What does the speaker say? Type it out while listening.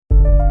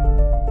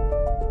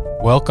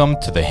Welcome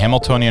to the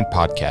Hamiltonian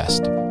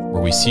Podcast,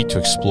 where we seek to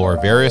explore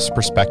various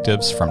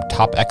perspectives from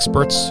top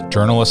experts,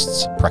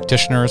 journalists,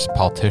 practitioners,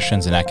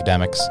 politicians, and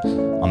academics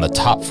on the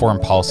top foreign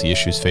policy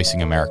issues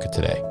facing America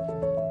today.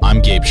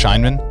 I'm Gabe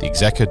Scheinman, the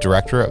Executive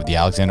Director of the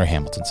Alexander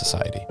Hamilton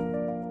Society.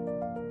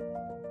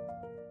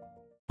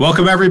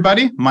 Welcome,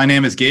 everybody. My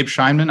name is Gabe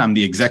Scheinman. I'm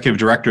the Executive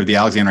Director of the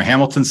Alexander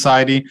Hamilton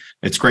Society.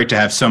 It's great to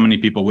have so many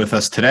people with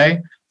us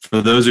today. For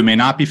those who may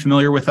not be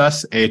familiar with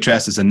us,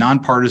 AHS is a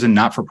nonpartisan,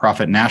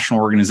 not-for-profit national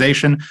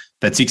organization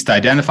that seeks to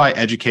identify,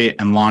 educate,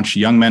 and launch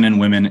young men and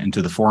women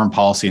into the foreign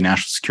policy and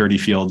national security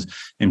fields,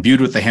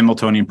 imbued with the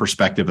Hamiltonian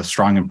perspective of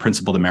strong and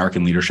principled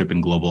American leadership in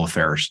global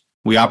affairs.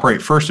 We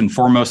operate first and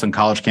foremost on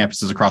college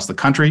campuses across the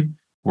country,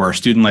 where our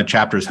student-led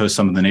chapters host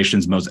some of the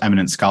nation's most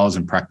eminent scholars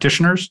and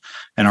practitioners,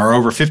 and our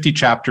over 50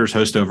 chapters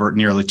host over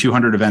nearly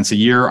 200 events a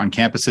year on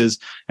campuses,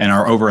 and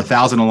our over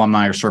 1,000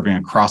 alumni are serving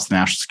across the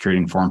national security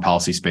and foreign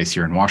policy space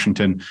here in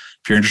Washington.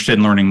 If you're interested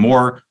in learning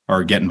more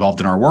or get involved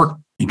in our work,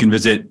 you can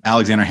visit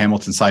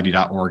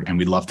alexanderhamiltonsociety.org, and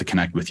we'd love to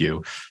connect with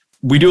you.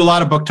 We do a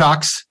lot of book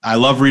talks. I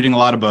love reading a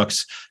lot of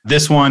books.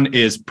 This one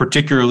is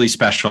particularly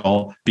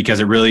special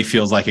because it really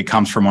feels like it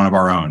comes from one of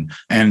our own.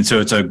 And so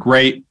it's a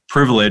great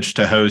privilege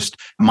to host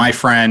my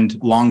friend,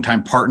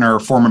 longtime partner,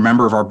 former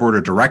member of our board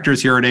of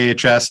directors here at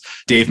AHS,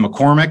 Dave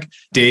McCormick.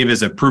 Dave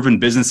is a proven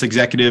business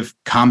executive,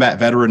 combat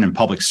veteran, and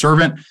public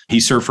servant.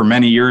 He served for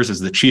many years as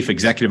the chief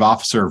executive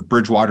officer of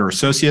Bridgewater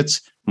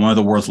Associates, one of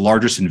the world's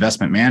largest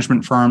investment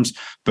management firms,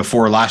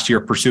 before last year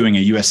pursuing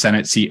a U.S.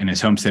 Senate seat in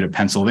his home state of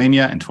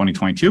Pennsylvania in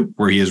 2022,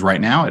 where he is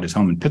right now at his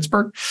home in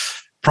Pittsburgh.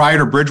 Prior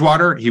to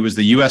Bridgewater, he was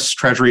the U.S.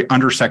 Treasury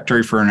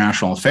Undersecretary for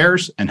International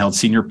Affairs and held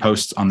senior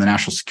posts on the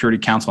National Security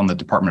Council and the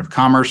Department of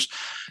Commerce.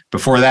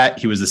 Before that,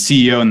 he was the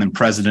CEO and then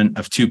president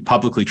of two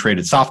publicly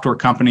traded software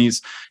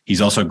companies.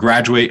 He's also a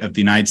graduate of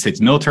the United States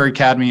Military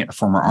Academy, a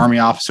former Army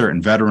officer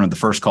and veteran of the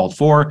First Called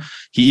For.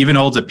 He even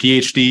holds a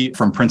PhD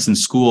from Princeton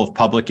School of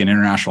Public and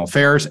International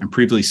Affairs and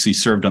previously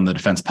served on the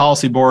Defense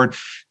Policy Board.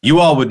 You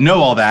all would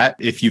know all that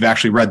if you've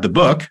actually read the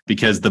book,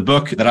 because the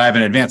book that I have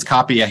an advanced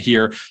copy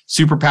here,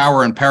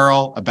 Superpower and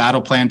Peril, A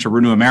Battle Plan to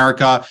Renew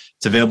America.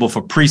 It's available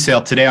for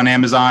pre-sale today on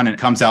Amazon and it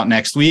comes out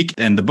next week.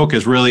 And the book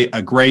is really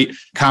a great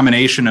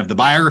combination of the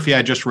biography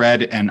I just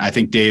read and I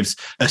think Dave's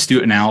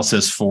astute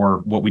analysis for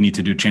what we need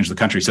to do to change the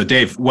country. So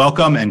Dave,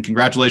 welcome and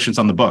congratulations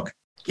on the book.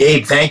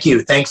 Gabe, thank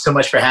you. Thanks so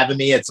much for having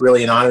me. It's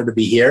really an honor to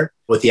be here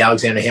with the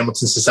Alexander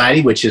Hamilton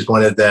Society, which is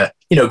one of the,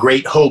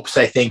 great hopes,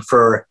 I think,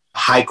 for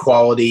high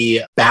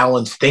quality,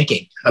 balanced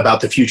thinking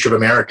about the future of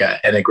America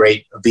and a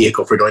great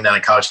vehicle for doing that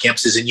on college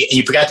campuses. And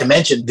you forgot to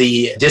mention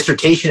the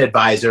dissertation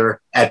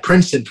advisor at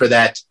Princeton for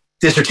that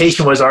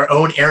dissertation was our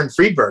own Aaron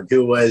Friedberg,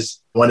 who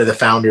was one of the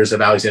founders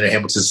of Alexander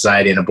Hamilton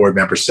Society and a board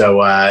member.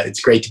 So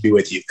it's great to be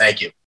with you.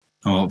 Thank you.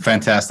 Oh,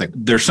 fantastic.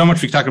 There's so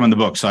much we can talk about in the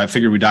book, so I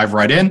figured we'd dive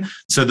right in.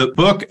 So the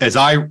book, as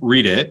I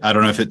read it, I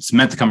don't know if it's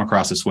meant to come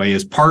across this way,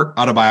 is part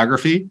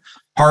autobiography,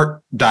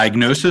 part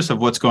diagnosis of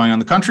what's going on in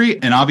the country,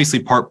 and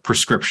obviously part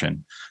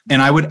prescription. And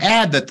I would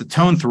add that the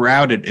tone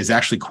throughout it is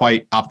actually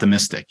quite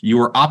optimistic. You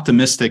are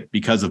optimistic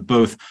because of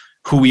both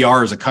who we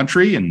are as a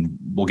country, and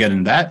we'll get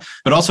into that,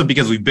 but also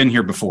because we've been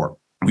here before.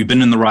 We've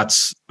been in the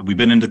ruts, we've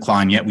been in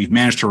decline, yet we've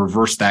managed to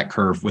reverse that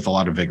curve with a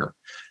lot of vigor.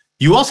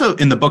 You also,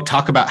 in the book,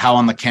 talk about how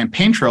on the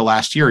campaign trail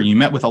last year, you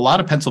met with a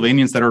lot of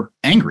Pennsylvanians that are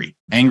angry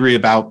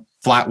about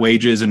flat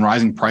wages and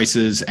rising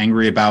prices,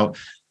 angry about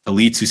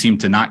elites who seem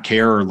to not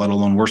care, or let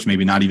alone worse,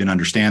 maybe not even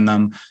understand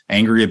them,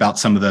 angry about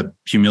some of the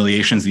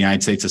humiliations the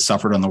United States has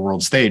suffered on the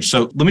world stage.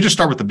 So let me just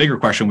start with the bigger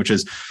question, which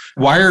is,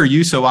 why are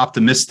you so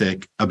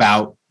optimistic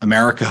about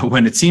America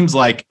when it seems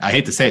like, I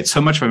hate to say it, so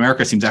much of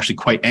America seems actually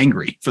quite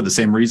angry for the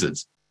same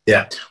reasons?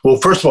 Yeah. Well,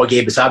 first of all,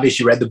 Gabe, it's obvious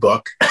you read the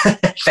book.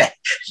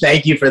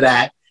 Thank you for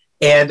that.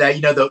 And,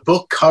 the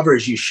book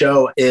covers you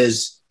show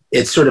it's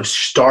sort of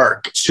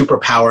stark,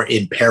 superpower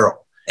in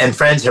peril. And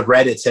friends have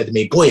read it, said to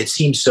me, boy, it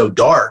seems so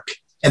dark.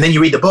 And then you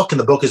read the book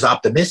and the book is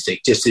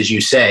optimistic, just as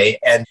you say.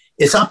 And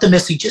it's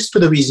optimistic just for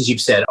the reasons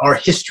you've said. Our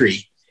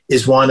history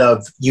is one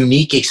of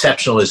unique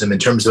exceptionalism in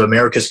terms of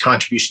America's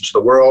contribution to the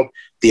world,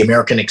 the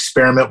American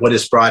experiment, what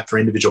it's brought for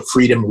individual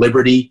freedom,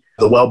 liberty,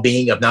 the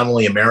well-being of not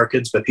only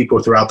Americans, but people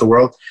throughout the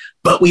world.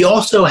 But we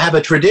also have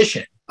a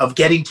tradition of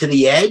getting to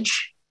the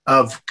edge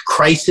of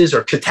crisis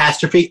or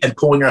catastrophe and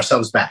pulling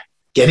ourselves back,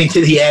 getting to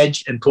the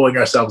edge and pulling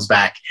ourselves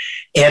back.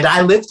 And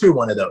I lived through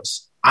one of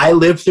those. I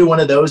lived through one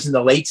of those in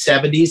the late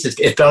 70s.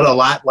 It felt a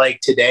lot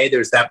like today.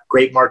 There's that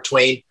great Mark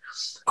Twain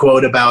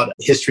quote about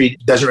history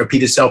doesn't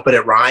repeat itself, but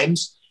it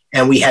rhymes.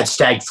 And we had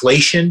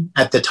stagflation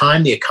at the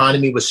time. The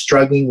economy was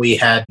struggling. We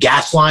had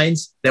gas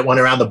lines that went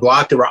around the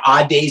block. There were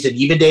odd days and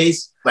even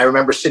days. I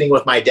remember sitting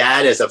with my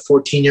dad as a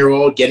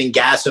 14-year-old getting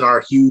gas in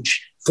our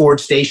huge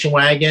Ford station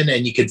wagon,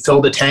 and you could fill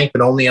the tank,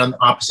 but only on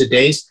opposite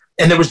days.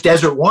 And there was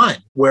Desert One,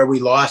 where we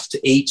lost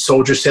 8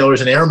 soldiers,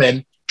 sailors, and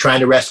airmen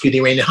trying to rescue the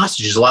Iranian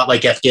hostages, a lot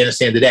like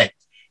Afghanistan today.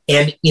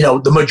 And,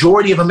 the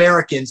majority of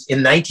Americans in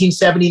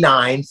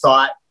 1979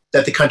 thought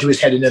that the country was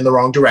headed in the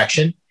wrong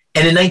direction.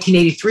 And in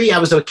 1983, I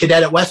was a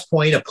cadet at West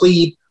Point, a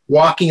plebe,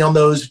 walking on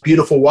those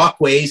beautiful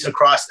walkways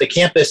across the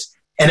campus,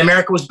 and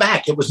America was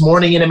back. It was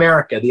morning in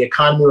America. The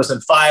economy was on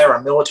fire.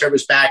 Our military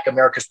was back.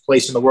 America's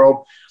place in the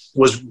world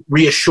was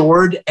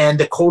reassured, and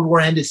the Cold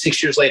War ended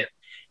 6 years later.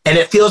 And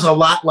it feels a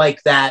lot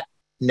like that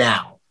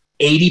now.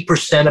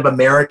 80% of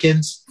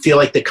Americans feel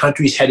like the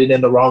country's headed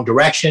in the wrong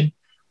direction.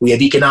 We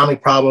have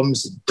economic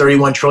problems,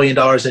 $31 trillion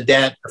of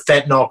debt, a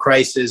fentanyl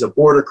crisis, a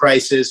border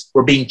crisis.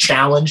 We're being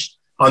challenged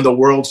on the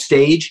world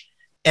stage.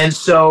 And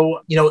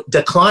so,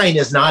 decline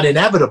is not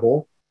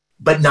inevitable,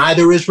 but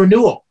neither is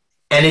renewal.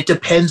 And it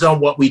depends on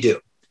what we do.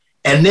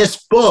 And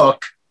this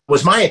book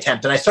was my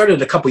attempt, and I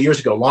started a couple of years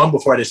ago, long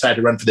before I decided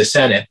to run for the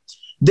Senate.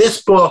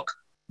 This book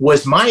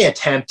was my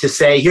attempt to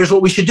say, here's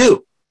what we should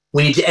do.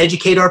 We need to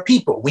educate our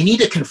people. We need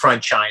to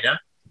confront China,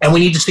 and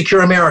we need to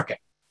secure America.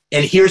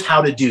 And here's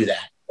how to do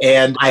that.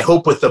 And I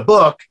hope with the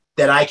book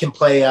that I can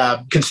play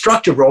a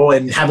constructive role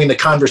in having the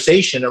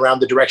conversation around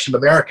the direction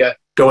of America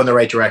go in the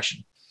right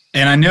direction.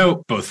 And I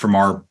know both from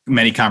our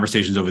many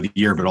conversations over the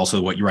year, but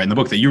also what you write in the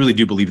book, that you really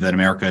do believe that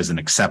America is an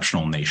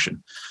exceptional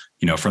nation,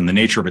 from the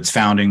nature of its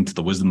founding to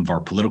the wisdom of our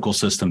political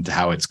system to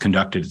how it's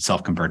conducted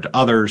itself compared to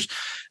others.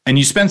 And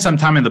you spend some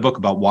time in the book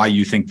about why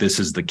you think this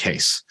is the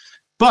case.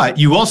 But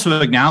you also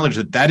acknowledge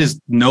that that is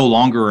no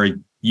longer a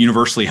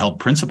universally held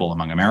principle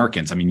among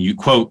Americans. I mean, you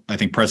quote, I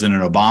think,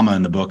 President Obama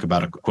in the book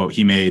about a quote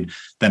he made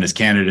then as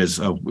candidate is,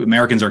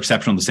 Americans are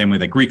exceptional the same way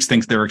that Greeks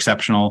think they're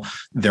exceptional.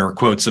 There are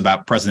quotes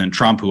about President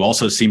Trump, who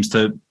also seems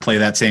to play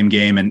that same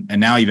game. And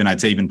now I'd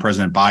say even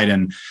President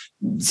Biden,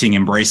 seeing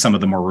embrace some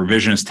of the more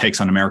revisionist takes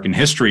on American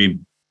history,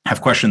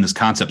 have questioned this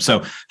concept.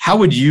 So how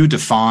would you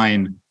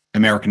define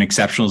American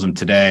exceptionalism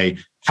today?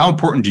 How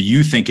important do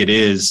you think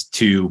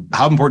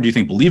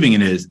believing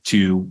it is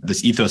to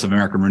this ethos of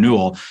American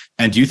renewal?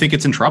 And do you think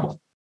it's in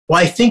trouble?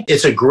 Well, I think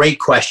it's a great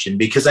question,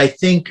 because I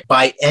think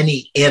by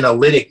any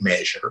analytic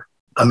measure,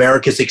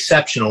 America is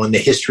exceptional in the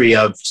history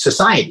of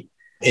society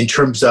in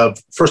terms of,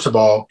 first of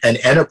all, an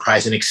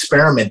enterprise, an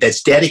experiment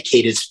that's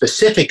dedicated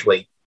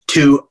specifically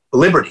to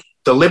liberty,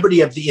 the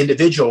liberty of the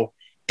individual,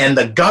 and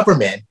the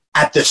government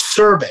at the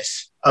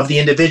service of the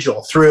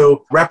individual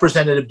through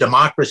representative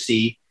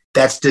democracy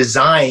that's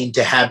designed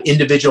to have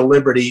individual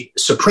liberty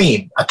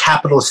supreme, a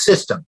capitalist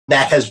system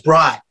that has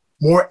brought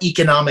more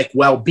economic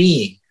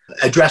well-being,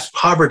 addressed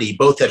poverty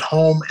both at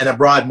home and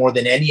abroad more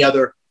than any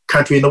other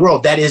country in the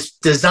world, that is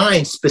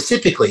designed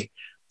specifically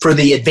for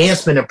the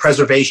advancement and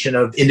preservation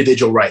of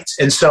individual rights.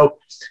 And so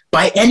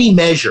by any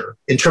measure,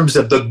 in terms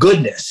of the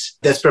goodness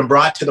that's been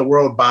brought to the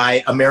world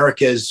by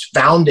America's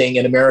founding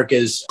and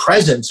America's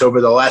presence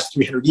over the last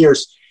 300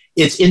 years,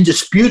 it's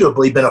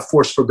indisputably been a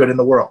force for good in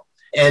the world.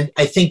 And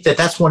I think that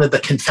that's one of the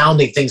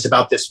confounding things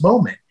about this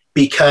moment,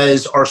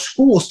 because our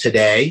schools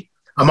today,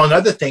 among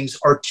other things,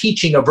 are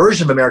teaching a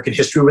version of American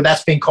history where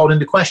that's being called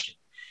into question.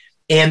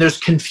 And there's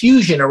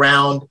confusion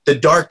around the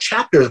dark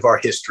chapters of our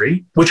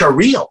history, which are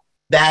real,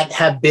 that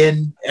have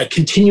been a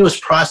continuous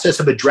process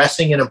of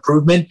addressing and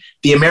improvement.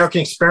 The American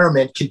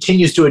experiment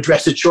continues to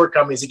address its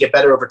shortcomings and get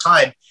better over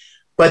time.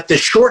 But the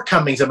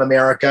shortcomings of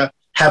America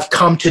have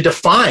come to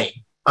define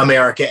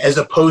America as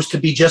opposed to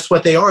be just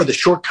what they are, the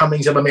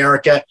shortcomings of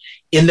America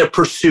in the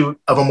pursuit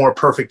of a more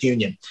perfect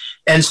union.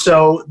 And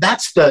so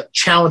that's the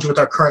challenge with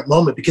our current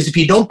moment, because if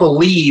you don't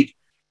believe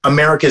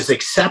America is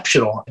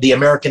exceptional, the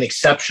American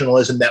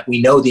exceptionalism that we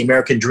know, the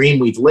American dream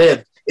we've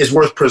lived is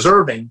worth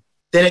preserving,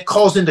 then it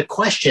calls into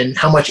question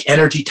how much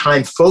energy,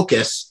 time,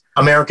 focus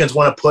Americans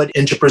want to put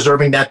into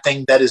preserving that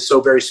thing that is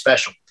so very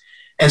special.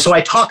 And so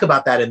I talk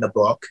about that in the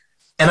book.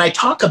 And I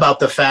talk about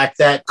the fact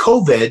that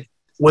COVID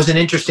was an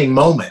interesting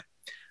moment,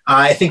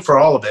 I think, for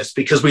all of us,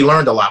 because we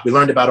learned a lot. We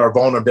learned about our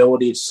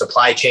vulnerability to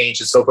supply chains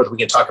and so forth. We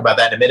can talk about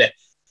that in a minute.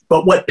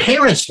 But what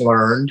parents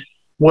learned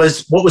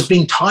was what was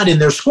being taught in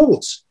their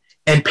schools.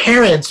 And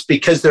parents,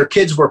 because their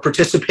kids were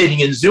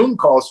participating in Zoom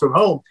calls from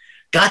home,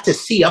 got to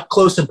see up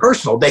close and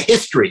personal the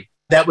history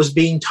that was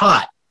being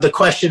taught, the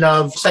question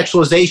of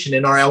sexualization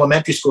in our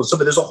elementary schools. So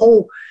there's a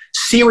whole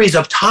series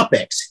of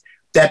topics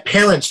that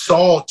parents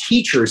saw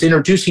teachers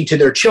introducing to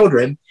their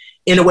children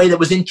in a way that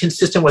was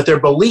inconsistent with their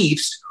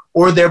beliefs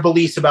or their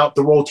beliefs about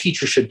the role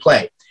teachers should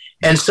play.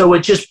 And so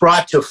it just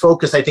brought to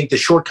focus, I think, the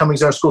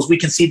shortcomings in our schools. We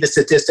can see the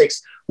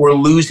statistics. We're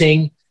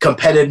losing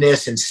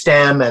competitiveness in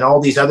STEM and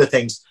all these other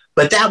things.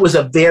 But that was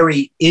a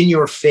very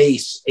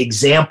in-your-face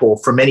example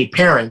for many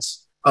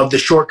parents of the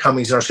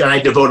shortcomings in our school. And I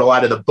devote a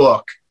lot of the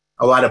book,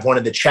 a lot of one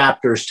of the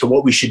chapters, to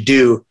what we should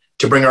do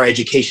to bring our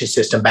education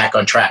system back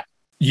on track.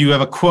 You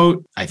have a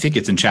quote, I think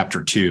it's in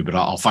chapter 2, but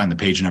I'll find the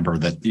page number,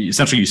 that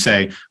essentially you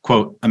say,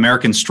 quote,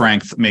 American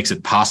strength makes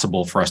it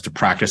possible for us to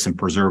practice and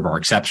preserve our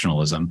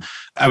exceptionalism.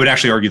 I would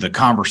actually argue the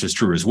converse is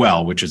true as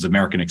well, which is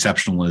American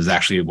exceptionalism is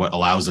actually what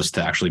allows us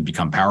to actually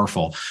become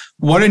powerful.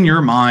 What in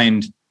your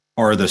mind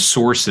are the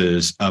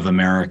sources of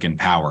American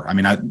power? I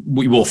mean,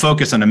 we will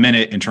focus in a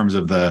minute in terms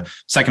of the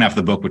second half of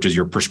the book, which is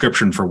your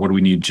prescription for what do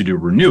we need to do to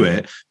renew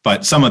it.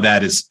 But some of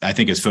that is, I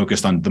think, is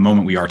focused on the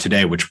moment we are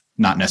today, which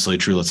not necessarily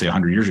true, let's say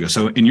 100 years ago.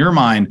 So in your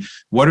mind,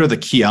 what are the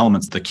key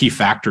elements, the key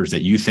factors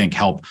that you think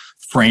help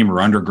frame or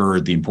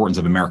undergird the importance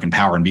of American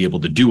power and be able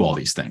to do all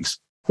these things?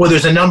 Well,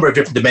 there's a number of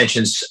different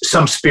dimensions,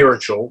 some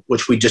spiritual,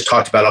 which we just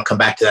talked about. I'll come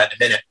back to that in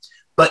a minute.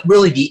 But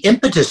really the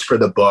impetus for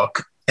the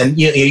book, and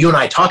you and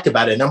I talked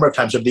about it a number of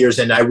times over the years,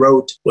 and I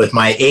wrote with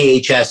my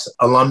AHS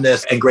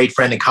alumnus and great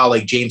friend and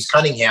colleague, James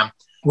Cunningham,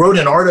 wrote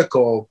an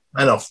article,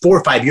 4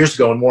 or 5 years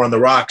ago in War on the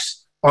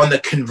Rocks on the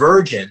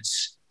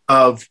convergence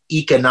of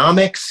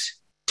economics,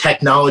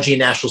 technology, and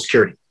national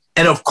security.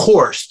 And of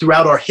course,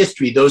 throughout our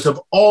history, those have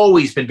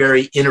always been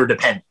very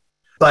interdependent.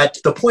 But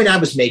the point I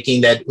was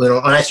making that when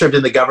I served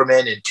in the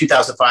government in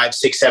 2005,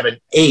 6, 7,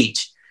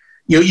 8,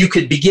 you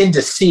could begin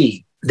to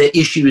see the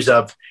issues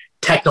of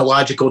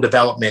technological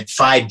development,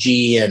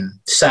 5G and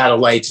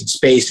satellites and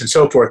space and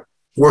so forth,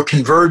 were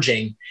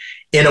converging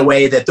in a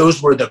way that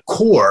those were the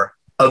core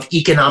of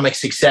economic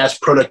success,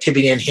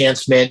 productivity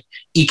enhancement,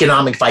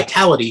 economic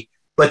vitality,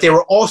 but they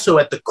were also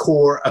at the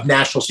core of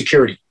national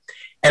security.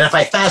 And if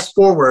I fast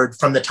forward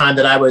from the time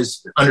that I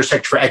was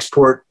Undersecretary for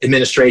Export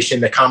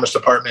Administration, the Commerce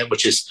Department,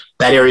 which is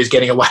that area is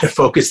getting a lot of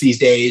focus these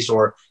days,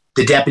 or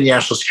the Deputy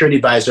National Security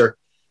Advisor,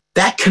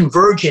 that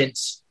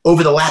convergence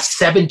over the last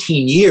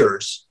 17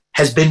 years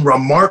has been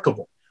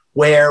remarkable,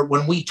 where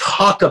when we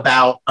talk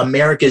about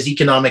America's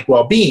economic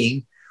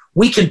well-being,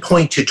 we can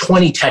point to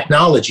 20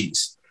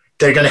 technologies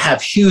that are going to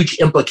have huge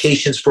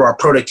implications for our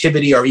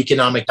productivity, our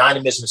economic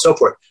dynamism, and so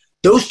forth.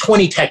 Those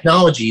 20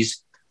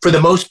 technologies, for the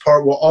most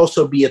part, will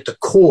also be at the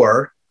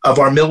core of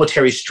our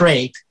military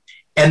strength.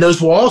 And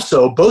those will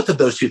also, both of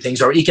those two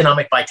things, our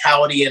economic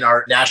vitality and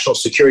our national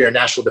security, our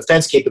national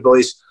defense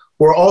capabilities,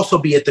 will also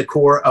be at the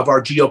core of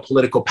our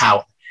geopolitical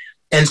power.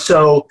 And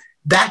so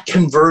that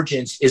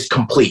convergence is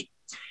complete.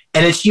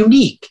 And it's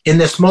unique in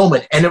this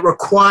moment. And it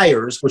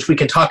requires, which we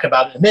can talk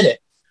about in a minute,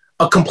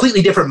 a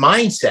completely different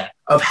mindset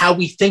of how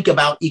we think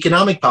about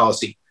economic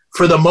policy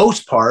for the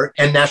most part,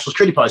 and national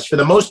security policy. For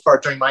the most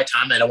part, during my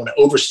time, I don't want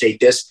to overstate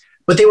this,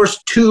 but they were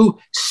two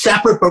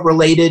separate but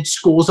related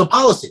schools of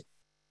policy.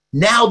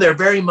 Now they're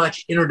very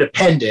much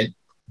interdependent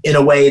in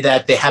a way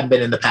that they haven't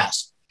been in the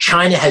past.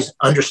 China has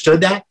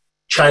understood that.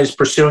 China is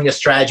pursuing a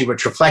strategy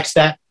which reflects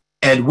that,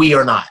 and we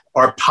are not.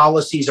 Our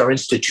policies, our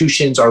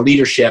institutions, our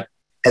leadership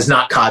has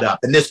not caught up.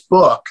 And this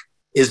book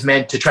is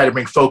meant to try to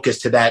bring focus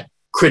to that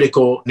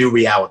critical new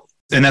reality.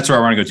 And that's where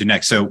I want to go to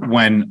next. So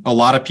when a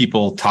lot of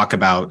people talk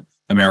about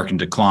American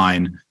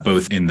decline,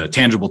 both in the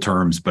tangible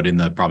terms, but in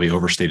the probably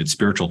overstated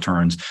spiritual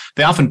terms,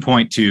 they often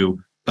point to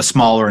a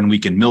smaller and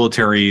weakened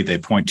military. They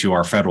point to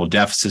our federal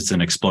deficits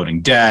and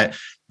exploding debt.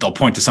 They'll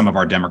point to some of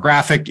our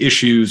demographic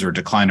issues or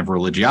decline of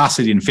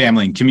religiosity and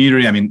family and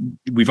community. I mean,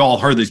 we've all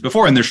heard these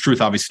before, and there's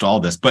truth obviously to all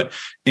this. But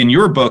in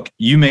your book,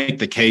 you make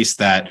the case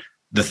that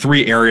the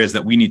three areas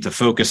that we need to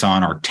focus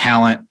on are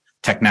talent,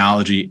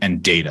 technology,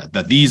 and data,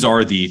 that these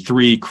are the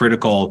three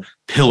critical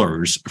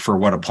pillars for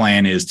what a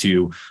plan is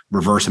to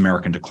reverse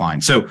American decline.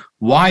 So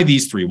why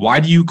these three? Why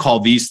do you call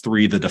these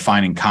three the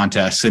defining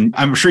contests? And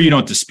I'm sure you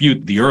don't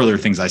dispute the earlier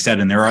things I said,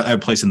 and there are a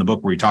place in the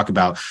book where you talk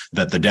about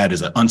that the debt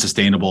is an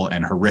unsustainable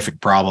and horrific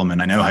problem.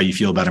 And I know how you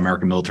feel about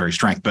American military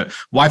strength, but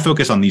why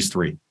focus on these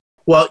three?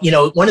 Well,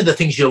 one of the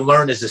things you'll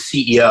learn as a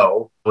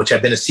CEO, which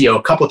I've been a CEO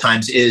a couple of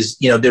times, is,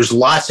 there's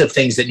lots of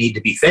things that need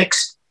to be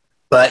fixed,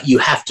 but you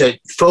have to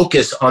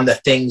focus on the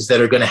things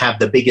that are going to have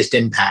the biggest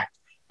impact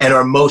and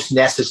are most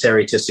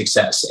necessary to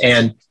success.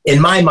 And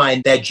in my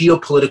mind, that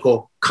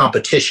geopolitical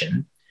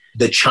competition,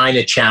 the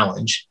China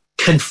challenge,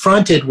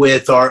 confronted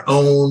with our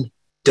own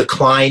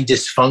decline,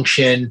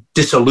 dysfunction,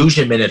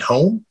 disillusionment at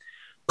home,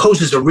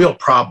 poses a real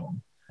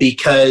problem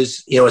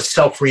because, it's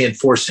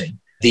self-reinforcing.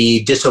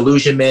 The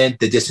disillusionment,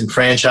 the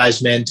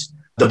disenfranchisement,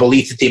 the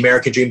belief that the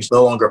American dream is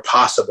no longer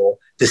possible,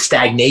 the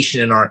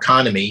stagnation in our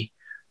economy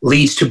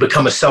leads to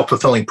become a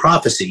self-fulfilling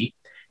prophecy.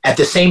 At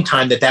the same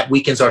time that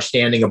weakens our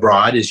standing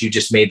abroad, as you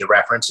just made the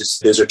reference,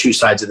 those are two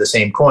sides of the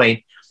same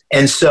coin.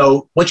 And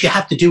so what you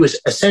have to do is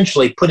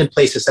essentially put in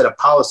place a set of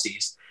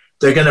policies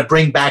that are going to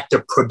bring back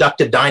the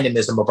productive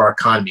dynamism of our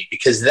economy,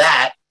 because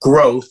that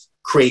growth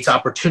creates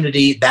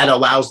opportunity, that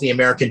allows the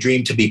American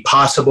dream to be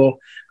possible.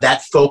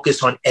 That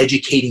focus on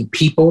educating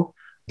people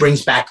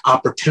brings back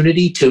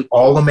opportunity to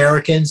all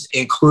Americans,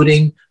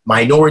 including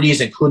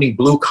minorities, including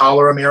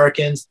blue-collar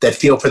Americans that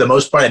feel, for the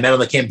most part, I met on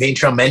the campaign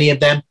trail, many of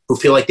them who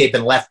feel like they've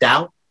been left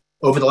out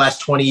over the last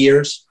 20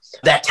 years.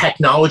 That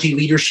technology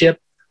leadership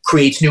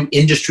creates new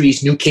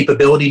industries, new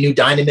capability, new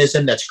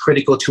dynamism that's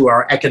critical to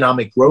our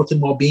economic growth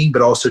and well-being,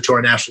 but also to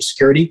our national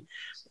security.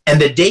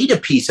 And the data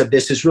piece of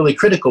this is really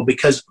critical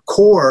because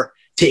core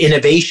to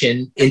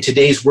innovation in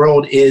today's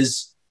world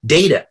is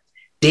data.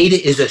 Data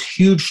is a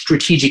huge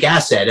strategic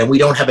asset, and we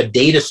don't have a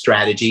data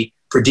strategy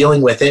for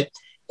dealing with it.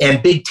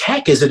 And big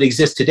tech, as it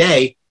exists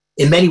today,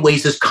 in many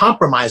ways is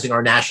compromising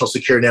our national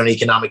security and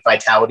economic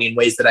vitality in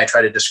ways that I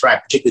try to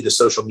describe, particularly the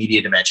social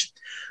media dimension.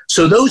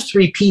 So those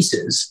three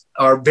pieces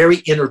are very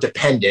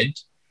interdependent,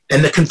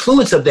 and the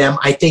confluence of them,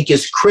 I think,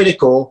 is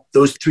critical,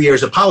 those three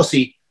areas of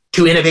policy,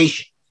 to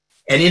innovation.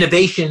 And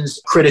innovation's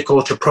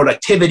critical to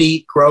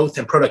productivity, growth,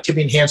 and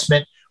productivity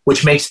enhancement,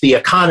 which makes the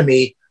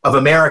economy of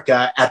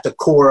America at the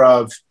core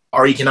of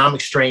our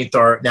economic strength,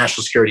 our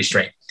national security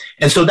strength.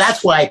 And so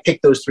that's why I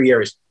picked those 3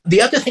 areas.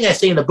 The other thing I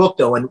say in the book,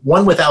 though, and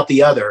one without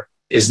the other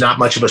is not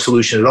much of a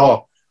solution at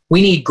all.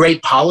 We need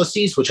great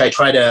policies, which I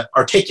try to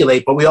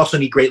articulate, but we also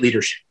need great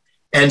leadership.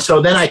 And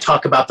so then I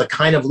talk about the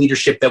kind of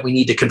leadership that we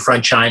need to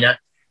confront China,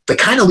 the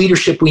kind of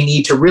leadership we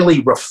need to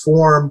really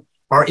reform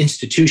our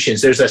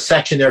institutions. There's a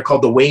section there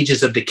called the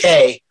wages of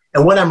decay.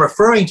 And what I'm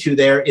referring to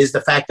there is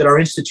the fact that our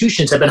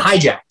institutions have been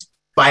hijacked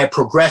by a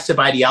progressive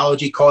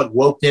ideology called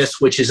wokeness,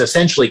 which is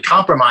essentially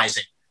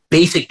compromising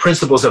basic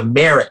principles of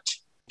merit,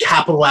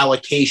 capital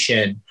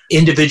allocation,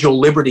 individual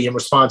liberty and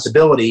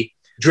responsibility,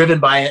 driven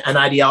by an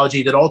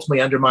ideology that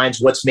ultimately undermines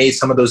what's made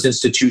some of those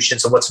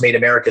institutions and what's made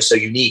America so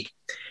unique.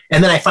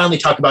 And then I finally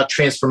talk about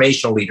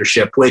transformational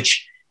leadership,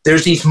 which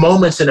there's these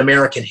moments in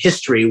American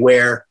history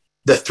where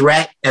the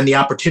threat and the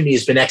opportunity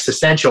has been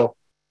existential.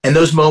 And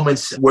those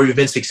moments where we've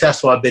been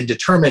successful have been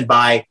determined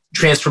by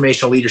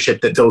transformational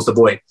leadership that fills the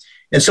void.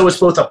 And so it's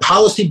both a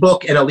policy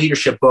book and a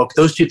leadership book.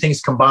 Those two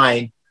things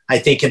combined, I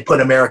think, can put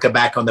America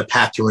back on the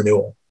path to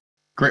renewal.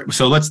 Great.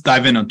 So let's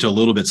dive into a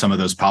little bit some of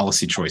those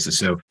policy choices.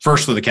 So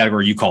first, for the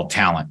category you call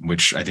talent,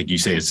 which I think you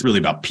say is really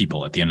about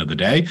people at the end of the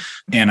day.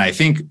 And I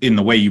think in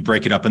the way you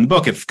break it up in the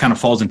book, it kind of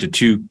falls into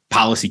two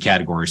policy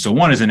categories. So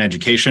one is an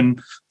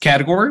education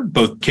category,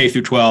 both K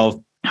through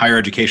 12, higher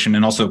education,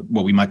 and also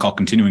what we might call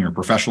continuing or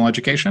professional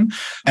education,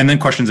 and then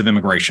questions of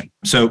immigration.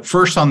 So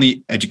first on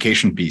the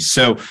education piece.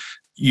 So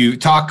you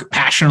talk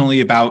passionately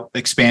about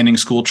expanding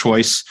school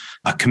choice,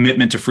 a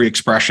commitment to free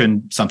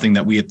expression, something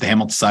that we at the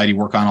Hamilton Society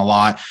work on a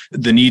lot,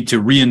 the need to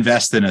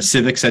reinvest in a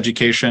civics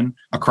education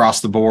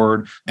across the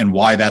board and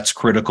why that's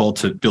critical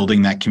to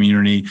building that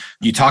community.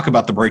 You talk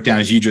about the breakdown,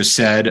 as you just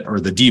said, or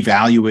the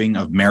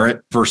devaluing of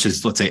merit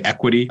versus, let's say,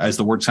 equity, as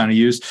the word's kind of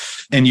used.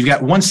 And you've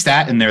got one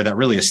stat in there that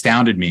really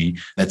astounded me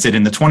that said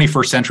in the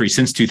 21st century,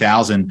 since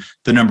 2000,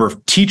 the number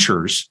of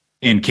teachers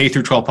in K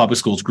through 12 public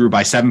schools grew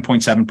by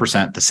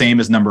 7.7%, the same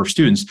as number of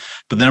students,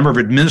 but the number of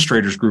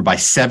administrators grew by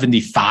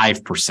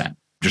 75%,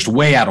 just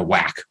way out of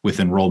whack with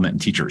enrollment in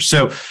teachers.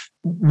 So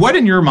what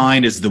in your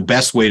mind is the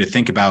best way to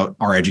think about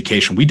our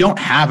education? We don't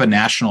have a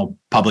national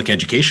public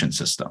education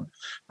system,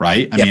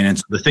 right? I mean, and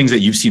so the things that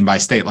you've seen by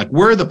state, like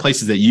where are the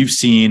places that you've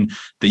seen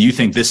that you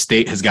think this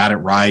state has got it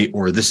right,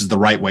 or this is the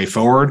right way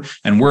forward?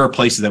 And where are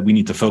places that we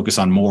need to focus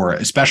on more,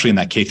 especially in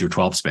that K through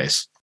 12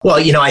 space? Well,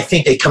 I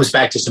think it comes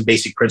back to some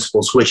basic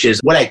principles, which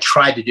is what I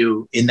tried to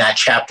do in that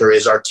chapter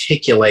is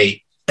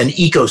articulate an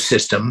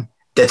ecosystem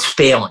that's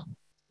failing,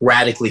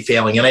 radically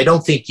failing. And I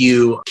don't think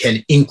you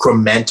can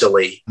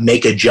incrementally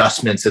make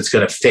adjustments that's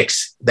going to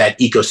fix that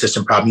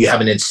ecosystem problem. You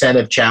have an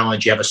incentive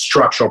challenge, you have a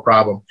structural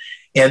problem.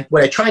 And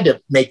what I tried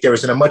to make there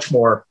is in a much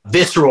more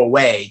visceral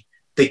way,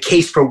 the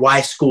case for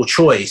why school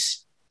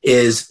choice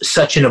is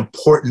such an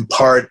important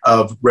part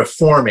of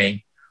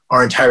reforming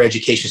our entire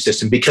education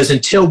system. Because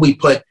until we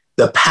put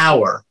the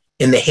power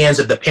in the hands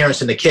of the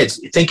parents and the kids.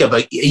 Think of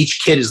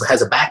each kid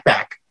has a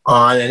backpack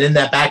on, and in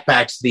that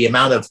backpack's the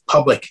amount of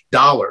public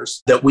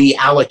dollars that we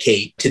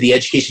allocate to the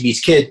education of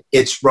each kid.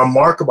 It's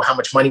remarkable how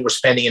much money we're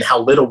spending and how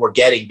little we're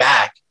getting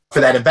back for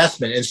that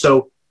investment. And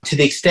so to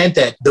the extent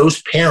that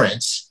those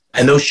parents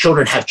and those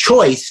children have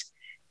choice,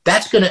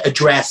 that's going to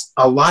address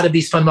a lot of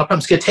these fundamental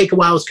problems. It's going to take a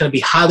while. It's going to be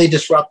highly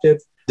disruptive.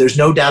 There's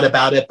no doubt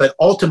about it. But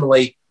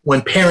ultimately,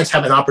 when parents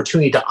have an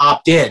opportunity to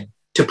opt in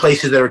to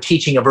places that are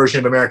teaching a version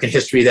of American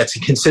history that's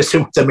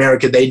consistent with the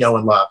America they know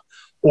and love,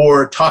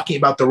 or talking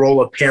about the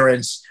role of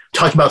parents,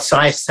 talking about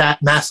science,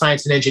 math,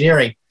 science, and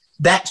engineering,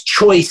 that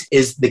choice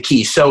is the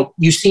key. So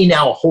you see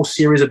now a whole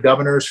series of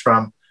governors,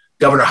 from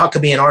Governor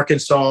Huckabee in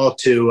Arkansas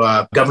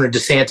to Governor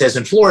DeSantis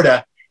in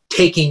Florida,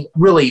 taking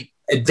really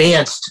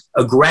advanced,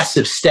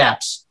 aggressive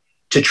steps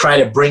to try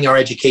to bring our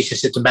education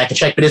system back in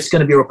check. But it's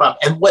going to be a problem.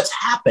 And what's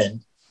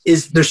happened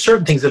is there's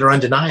certain things that are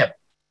undeniable.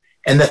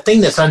 And the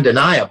thing that's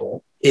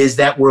undeniable is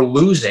that we're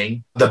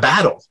losing the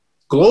battle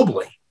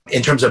globally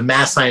in terms of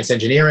math, science,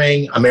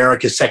 engineering.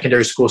 America's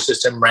secondary school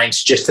system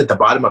ranks just at the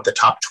bottom of the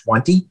top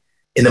 20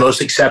 in the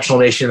most exceptional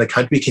nation in the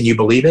country. Can you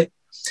believe it?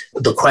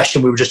 The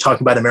question we were just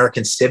talking about,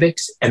 American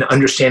civics and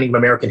understanding of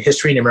American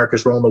history and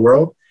America's role in the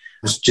world,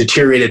 has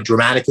deteriorated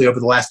dramatically over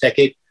the last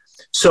decade.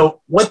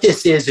 So what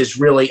this is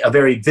really a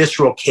very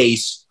visceral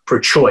case for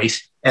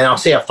choice. And I'll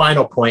say a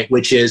final point,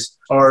 which is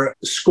our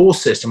school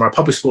system, our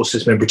public school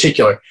system in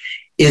particular,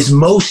 is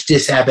most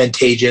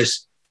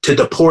disadvantageous to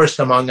the poorest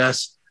among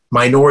us,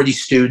 minority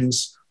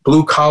students,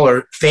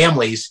 blue-collar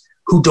families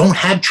who don't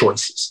have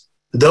choices.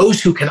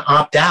 Those who can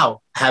opt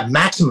out have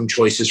maximum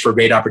choices for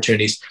great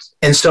opportunities.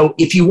 And so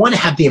if you want to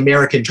have the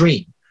American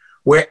dream,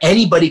 where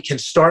anybody can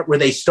start where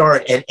they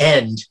start and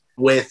end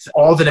with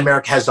all that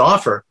America has to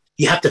offer,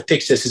 you have to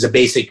fix this as a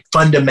basic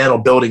fundamental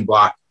building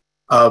block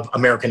of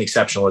American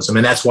exceptionalism.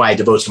 And that's why I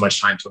devote so much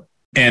time to it.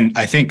 And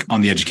I think on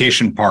the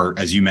education part,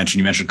 as you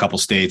mentioned a couple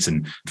of states,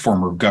 and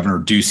former Governor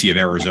Ducey of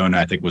Arizona,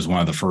 I think, was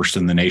one of the first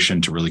in the nation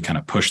to really kind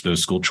of push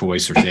those school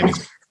choice or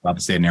savings. about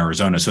the state in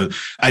Arizona. So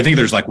I think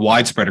there's like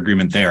widespread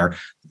agreement there.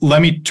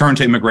 Let me turn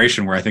to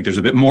immigration, where I think there's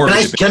a bit more.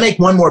 Can I make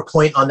one more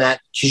point on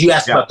that? Because you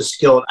asked about the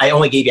skill. I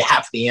only gave you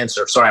half the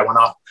answer. Sorry, I went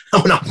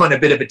off on a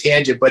bit of a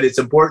tangent, but it's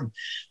important.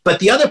 But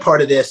the other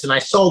part of this, and I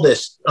saw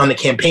this on the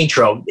campaign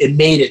trail, it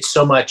made it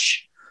so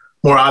much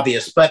more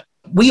obvious. But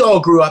we all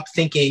grew up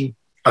thinking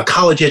a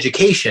college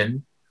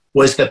education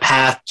was the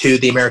path to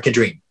the American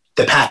dream,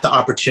 the path to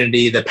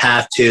opportunity, the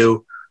path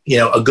to,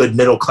 a good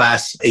middle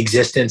class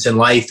existence in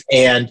life.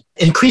 And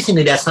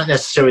increasingly, that's not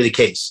necessarily the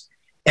case.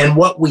 And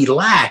what we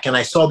lack, and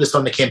I saw this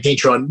on the campaign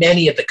trail in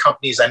many of the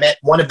companies I met,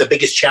 one of the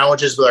biggest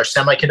challenges with our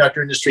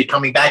semiconductor industry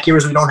coming back here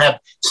is we don't have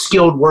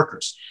skilled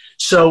workers.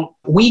 So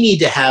we need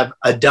to have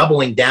a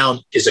doubling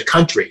down as a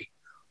country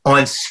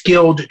on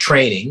skilled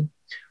training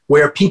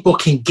where people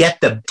can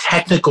get the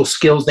technical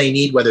skills they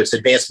need, whether it's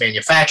advanced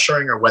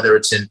manufacturing or whether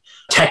it's in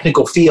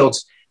technical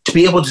fields, to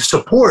be able to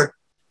support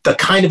the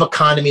kind of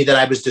economy that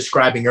I was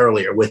describing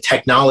earlier with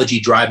technology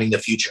driving the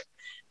future.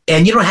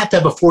 And you don't have to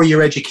have a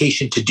 4-year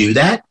education to do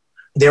that.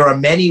 There are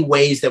many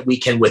ways that we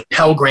can, with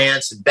Pell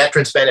Grants and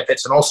veterans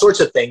benefits and all sorts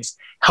of things,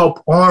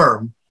 help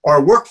arm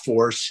our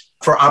workforce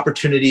for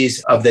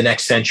opportunities of the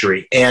next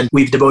century. And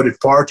we've devoted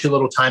far too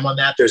little time on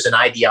that. There's an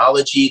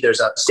ideology, there's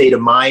a state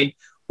of mind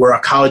where a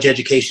college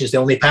education is the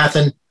only path.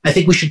 And I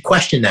think we should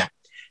question that.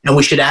 And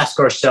we should ask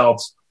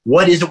ourselves,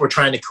 what is it we're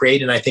trying to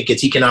create? And I think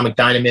it's economic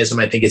dynamism.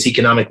 I think it's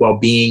economic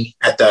well-being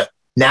at the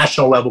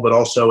national level, but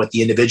also at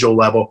the individual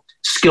level.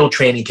 Skill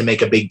training can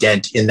make a big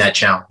dent in that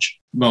challenge.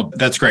 Well,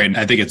 that's great. And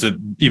I think it's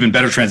an even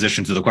better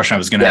transition to the question I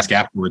was going to ask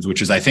afterwards,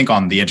 which is, I think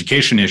on the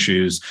education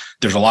issues,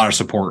 there's a lot of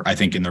support, I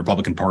think, in the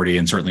Republican Party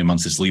and certainly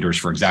amongst its leaders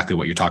for exactly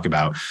what you talk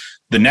about.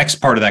 The next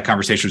part of that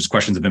conversation is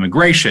questions of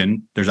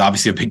immigration. There's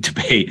obviously a big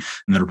debate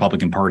in the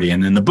Republican Party.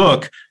 And in the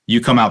book,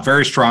 you come out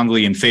very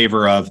strongly in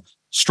favor of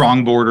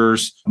strong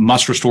borders,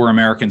 must restore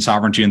American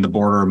sovereignty in the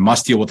border,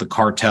 must deal with the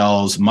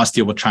cartels, must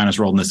deal with China's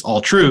role in this,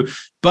 all true,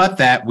 but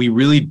that we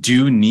really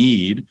do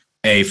need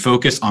a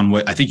focus on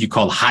what I think you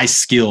call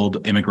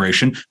high-skilled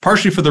immigration,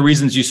 partially for the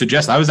reasons you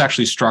suggest. I was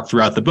actually struck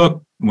throughout the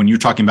book when you're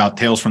talking about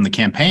tales from the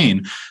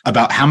campaign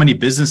about how many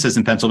businesses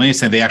in Pennsylvania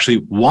say they actually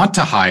want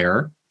to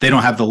hire, they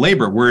don't have the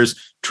labor. Whereas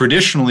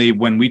traditionally,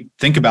 when we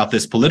think about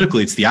this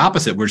politically, it's the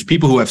opposite, whereas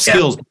people who have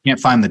skills can't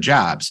find the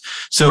jobs.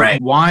 So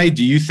why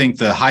do you think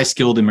the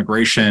high-skilled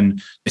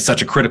immigration is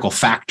such a critical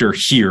factor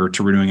here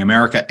to renewing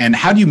America? And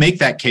how do you make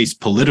that case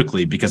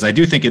politically? Because I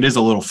do think it is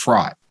a little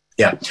fraught.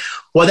 Yeah.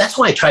 Well, that's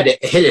why I tried to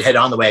hit it head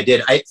on the way I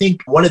did. I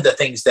think one of the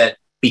things that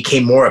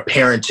became more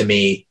apparent to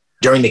me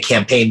during the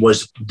campaign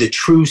was the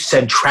true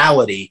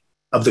centrality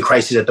of the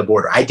crisis at the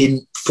border. I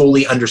didn't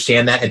fully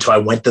understand that until I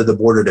went to the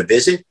border to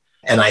visit.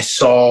 And I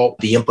saw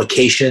the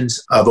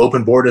implications of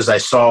open borders. I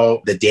saw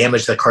the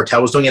damage the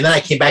cartel was doing. And then I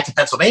came back to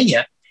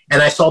Pennsylvania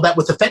and I saw that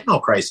with the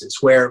fentanyl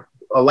crisis, where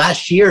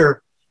last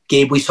year,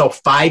 Gabe, we saw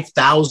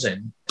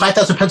 5,000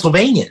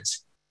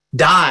 Pennsylvanians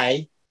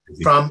die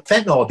from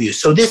fentanyl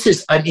abuse. So this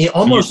is, I mean,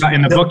 almost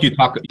in the book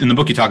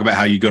you talk about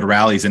how you go to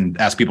rallies and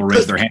ask people to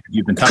raise their hand.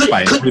 You've been touched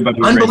by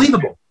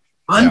it.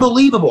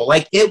 Unbelievable.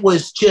 Like it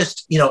was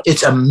just,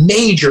 it's a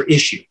major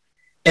issue.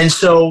 And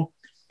so,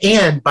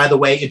 and by the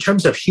way, in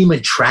terms of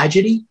human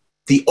tragedy,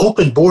 the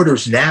open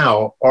borders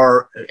now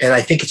are, and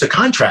I think it's a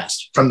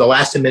contrast from the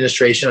last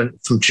administration,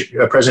 from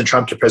President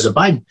Trump to President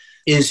Biden,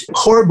 is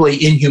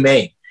horribly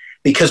inhumane,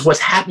 because what's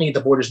happening at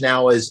the borders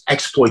now is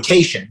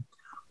exploitation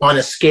on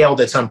a scale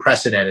that's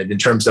unprecedented in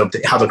terms of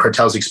how the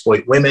cartels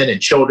exploit women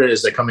and children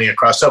as they're coming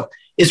across. So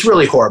it's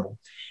really horrible.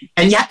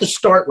 And you have to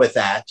start with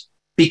that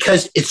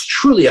because it's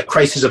truly a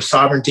crisis of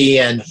sovereignty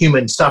and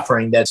human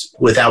suffering that's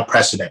without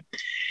precedent.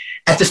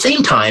 At the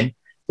same time,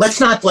 let's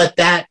not let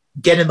that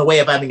get in the way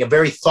of having a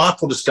very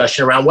thoughtful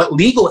discussion around what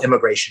legal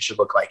immigration should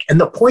look like. And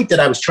the point that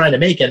I was trying to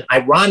make, and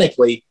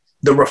ironically,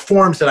 the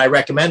reforms that I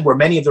recommend were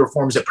many of the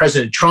reforms that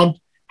President Trump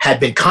had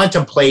been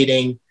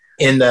contemplating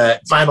in the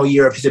final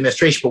year of his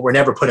administration, but were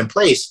never put in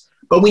place.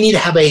 But we need to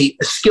have a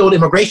skilled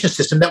immigration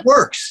system that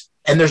works.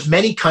 And there's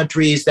many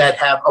countries that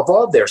have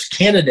evolved theirs.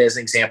 Canada, as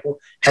an example,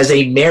 has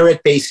a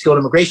merit-based skilled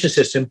immigration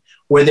system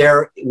where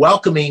they're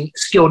welcoming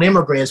skilled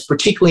immigrants,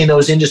 particularly in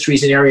those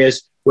industries and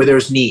areas where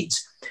there's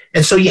needs.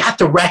 And so you have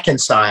to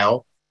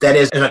reconcile that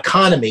as an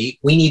economy,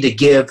 we need to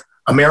give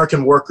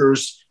American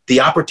workers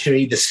the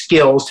opportunity, the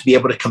skills to be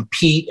able to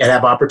compete and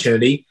have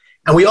opportunity.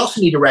 And we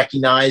also need to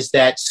recognize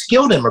that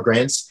skilled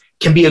immigrants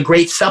can be a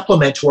great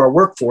supplement to our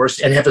workforce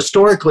and have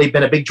historically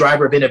been a big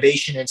driver of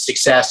innovation and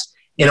success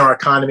in our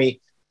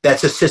economy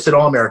that's assisted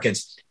all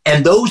Americans.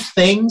 And those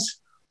things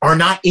are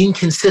not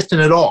inconsistent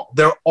at all.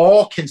 They're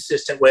all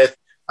consistent with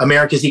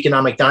America's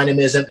economic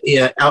dynamism,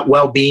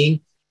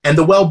 well-being, and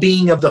the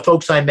well-being of the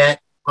folks I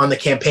met on the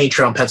campaign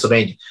trail in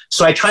Pennsylvania.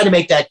 So I try to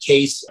make that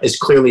case as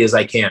clearly as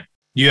I can.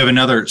 You have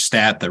another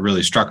stat that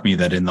really struck me,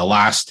 that in the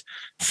last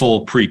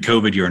full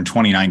pre-COVID year in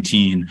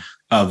 2019,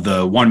 of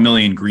the 1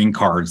 million green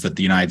cards that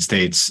the United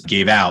States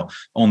gave out,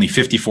 only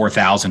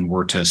 54,000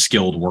 were to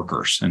skilled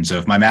workers. And so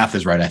if my math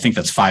is right, I think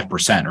that's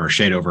 5% or a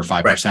shade over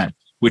 5%. Right.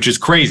 which is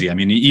crazy. I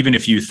mean, even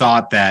if you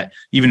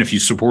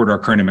support our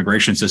current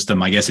immigration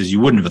system, I guess you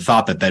wouldn't have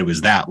thought that it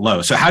was that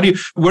low. So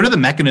what are the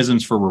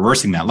mechanisms for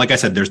reversing that? Like I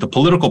said, there's the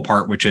political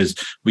part, which is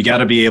we got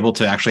to be able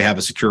to actually have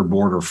a secure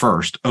border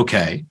first.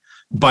 Okay.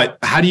 But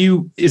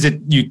you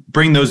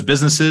bring those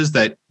businesses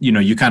that,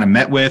 you kind of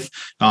met with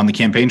on the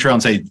campaign trail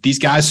and say, these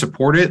guys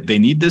support it. They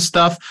need this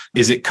stuff.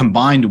 Is it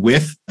combined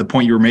with the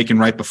point you were making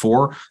right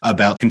before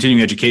about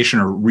continuing education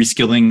or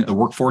reskilling the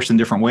workforce in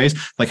different ways?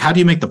 Like, how do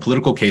you make the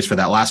political case for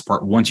that last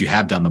part once you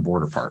have done the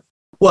border part?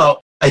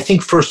 Well, I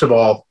think, first of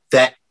all,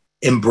 that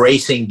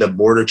embracing the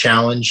border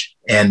challenge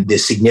and the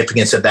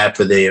significance of that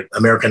for the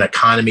American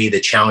economy, the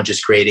challenge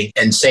it's creating,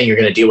 and saying you're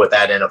going to deal with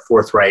that in a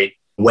forthright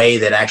way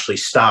that actually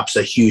stops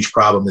a huge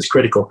problem is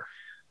critical.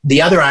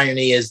 The other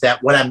irony is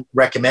that what I'm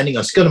recommending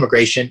on skilled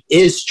immigration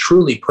is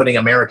truly putting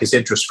America's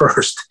interests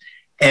first.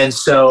 And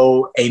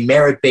so a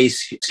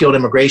merit-based skilled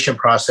immigration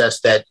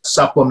process that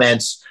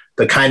supplements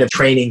the kind of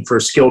training for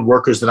skilled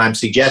workers that I'm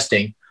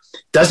suggesting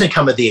doesn't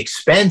come at the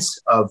expense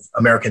of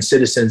American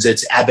citizens.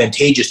 It's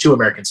advantageous to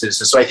American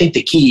citizens. So I think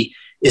the key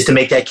is to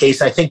make that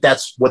case. I think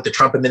that's what the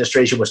Trump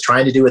administration was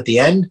trying to do at the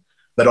end,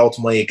 but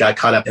ultimately it got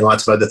caught up in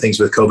lots of other things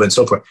with COVID and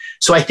so forth.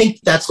 So I think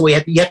that's the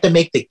way you have to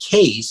make the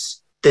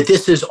case that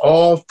this is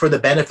all for the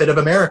benefit of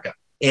America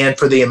and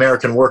for the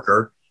American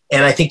worker.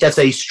 And I think that's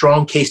a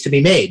strong case to be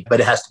made,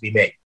 but it has to be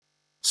made.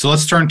 So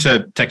let's turn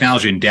to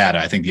technology and data.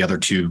 I think the other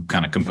two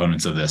kind of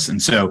components of this. And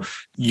so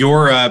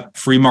you're a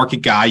free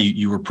market guy.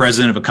 You were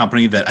president of a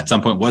company that at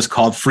some point was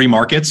called Free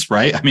Markets,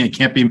 right? I mean, it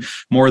can't be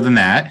more than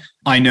that.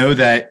 I know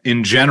that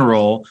in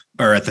general,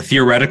 or at the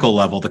theoretical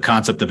level, the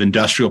concept of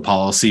industrial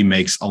policy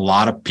makes a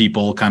lot of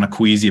people kind of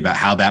queasy about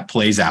how that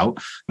plays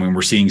out. I mean,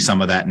 we're seeing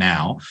some of that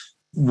now.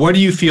 What do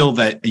you feel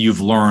that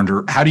you've learned,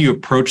 or how do you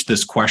approach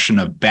this question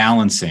of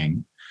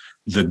balancing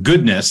the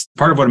goodness,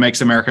 part of what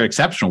makes America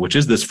exceptional, which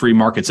is this free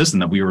market system,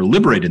 that we were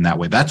liberated in that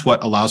way? That's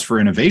what allows for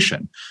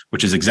innovation,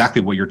 which is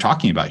exactly what you're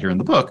talking about here in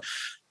the book.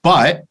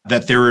 But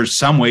that there are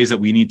some ways that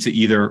we need to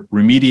either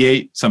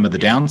remediate some of the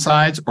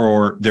downsides,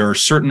 or there are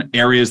certain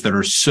areas that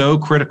are so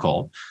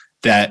critical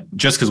that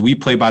just because we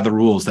play by the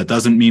rules, that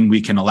doesn't mean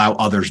we can allow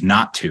others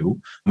not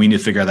to. We need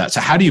to figure that.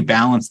 So how do you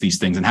balance these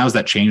things, and how has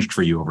that changed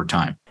for you over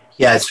time?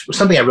 Yeah, it's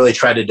something I really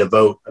try to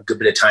devote a good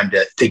bit of time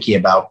to thinking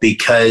about,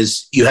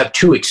 because you have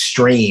two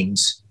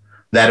extremes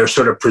that are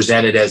sort of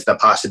presented as the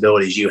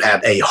possibilities. You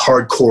have a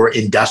hardcore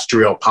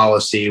industrial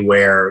policy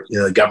where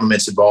the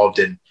government's involved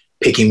in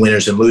picking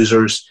winners and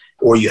losers,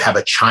 or you have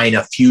a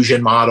China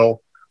fusion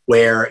model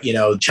where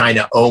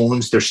China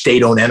owns their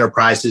state-owned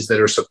enterprises that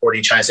are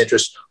supporting China's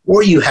interests,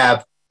 or you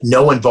have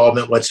no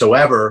involvement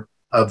whatsoever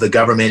of the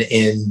government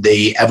in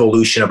the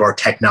evolution of our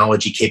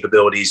technology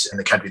capabilities in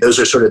the country. Those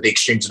are sort of the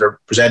extremes that are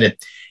presented.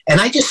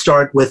 And I just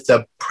start with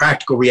the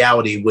practical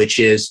reality, which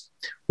is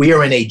we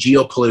are in a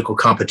geopolitical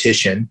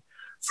competition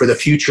for the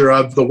future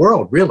of the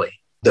world, really.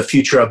 The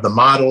future of the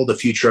model, the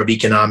future of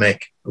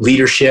economic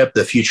leadership,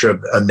 the future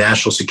of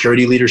national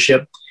security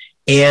leadership.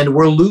 And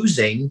we're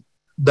losing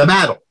the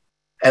battle,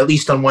 at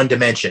least on one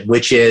dimension,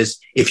 which is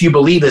if you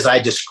believe, as I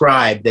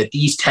described, that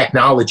these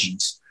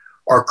technologies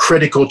are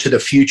critical to the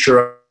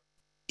future,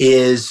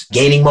 is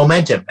gaining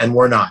momentum, and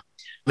we're not.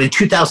 In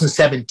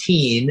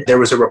 2017, there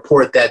was a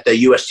report that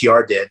the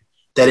USTR did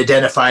that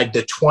identified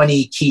the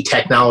 20 key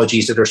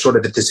technologies that are sort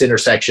of at this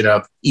intersection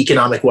of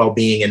economic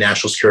well-being and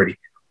national security: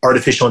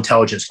 artificial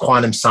intelligence,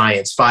 quantum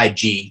science,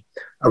 5G,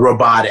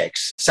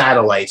 robotics,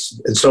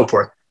 satellites, and so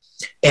forth.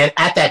 And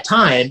at that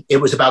time, it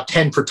was about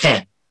 10 for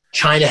 10.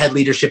 China had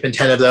leadership in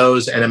 10 of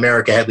those, and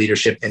America had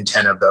leadership in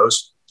 10 of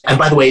those. And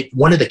by the way,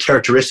 one of the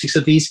characteristics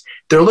of these,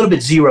 they're a little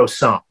bit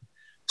zero-sum.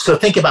 So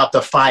think about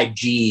the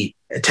 5G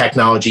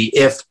technology.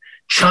 If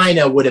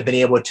China would have been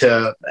able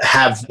to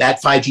have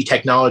that 5G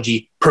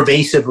technology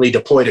pervasively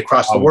deployed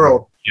across the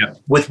world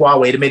with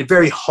Huawei, it made it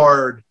very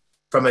hard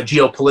from a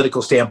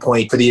geopolitical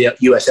standpoint for the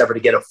U.S. ever to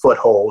get a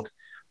foothold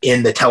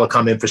in the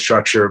telecom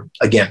infrastructure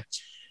again.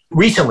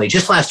 Recently,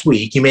 just last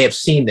week, you may have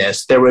seen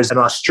this, there was an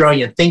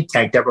Australian think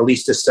tank that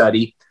released a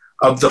study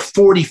of the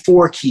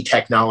 44 key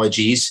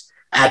technologies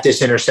at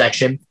this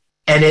intersection,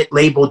 and it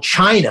labeled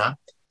China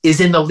is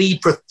in the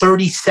lead for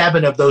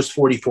 37 of those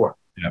 44,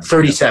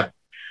 37.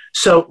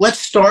 So let's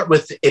start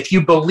with, if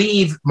you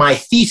believe my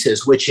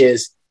thesis, which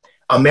is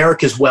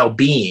America's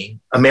well-being,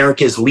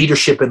 America's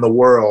leadership in the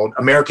world,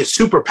 America's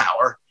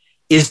superpower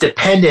is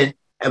dependent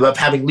of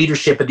having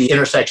leadership at the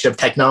intersection of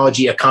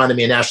technology,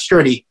 economy, and national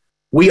security,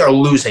 we are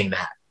losing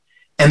that.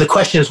 And the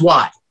question is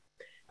why?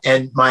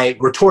 And my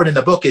retort in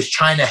the book is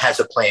China has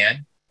a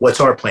plan.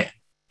 What's our plan?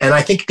 And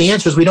I think the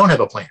answer is we don't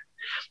have a plan.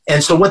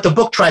 And so what the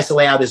book tries to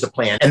lay out is a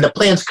plan, and the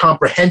plan's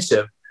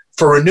comprehensive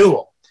for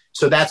renewal.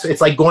 So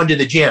it's like going to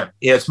the gym.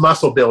 It's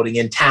muscle building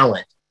and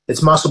talent.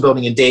 It's muscle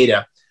building and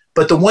data.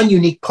 But the one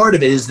unique part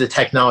of it is the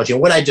technology.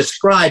 And what I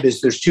describe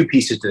is there's two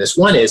pieces to this.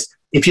 One is,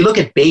 if you look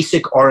at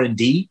basic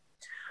R&D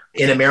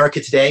in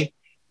America today,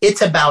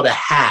 it's about a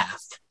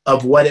half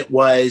of what it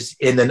was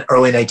in the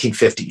early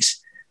 1950s,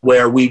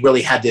 where we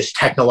really had this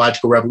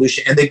technological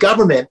revolution. And the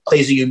government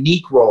plays a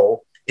unique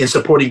role in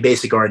supporting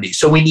basic R&D.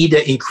 So we need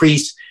to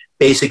increase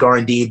basic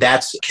R&D.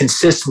 That's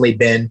consistently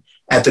been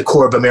at the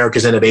core of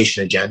America's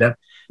innovation agenda.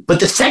 But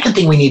the second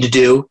thing we need to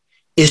do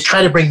is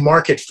try to bring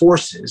market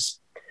forces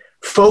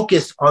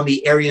focused on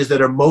the areas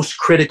that are most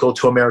critical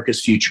to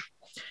America's future.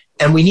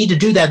 And we need to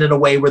do that in a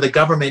way where the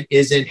government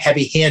isn't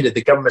heavy-handed.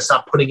 The government's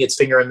not putting its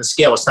finger on the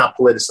scale. It's not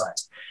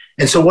politicized.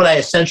 And so what I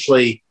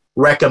essentially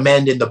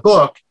recommend in the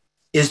book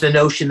is the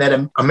notion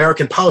that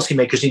American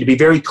policymakers need to be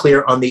very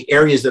clear on the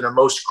areas that are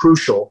most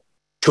crucial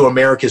to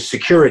America's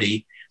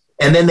security.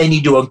 And then they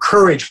need to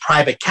encourage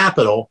private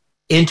capital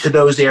into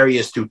those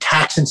areas through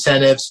tax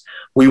incentives.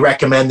 We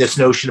recommend this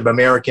notion of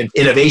American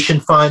Innovation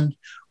Fund,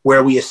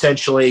 where we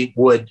essentially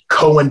would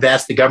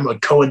co-invest, the government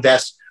would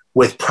co-invest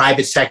with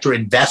private sector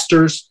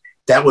investors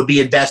that would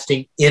be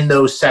investing in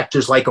those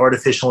sectors like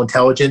artificial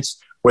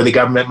intelligence, where the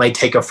government might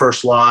take a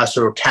first loss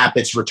or cap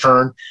its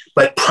return.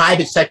 But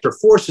private sector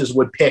forces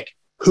would pick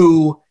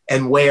who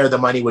and where the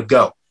money would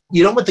go.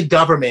 You don't want the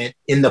government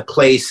in the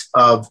place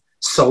of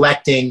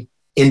selecting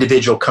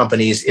individual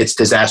companies. It's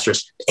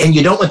disastrous. And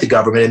you don't want the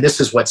government, and this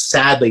is what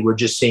sadly we're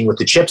just seeing with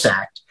the CHIPS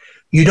Act,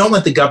 you don't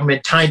want the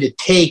government trying to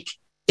take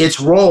its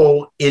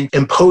role in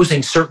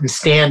imposing certain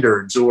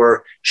standards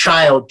or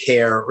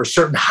childcare or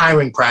certain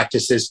hiring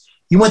practices.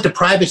 You want the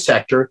private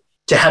sector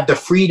to have the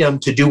freedom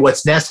to do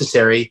what's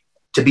necessary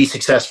to be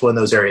successful in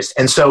those areas.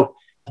 And so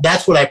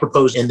that's what I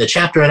propose in the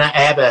chapter. And I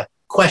have a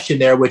question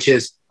there, which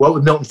is, what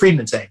would Milton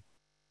Friedman say?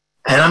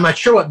 And I'm not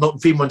sure what Milton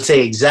Friedman would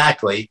say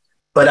exactly,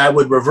 but I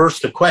would reverse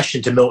the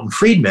question to Milton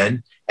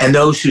Friedman and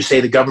those who say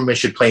the government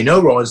should play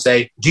no role and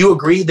say, do you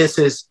agree this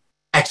is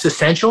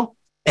existential?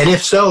 And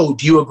if so,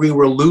 do you agree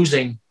we're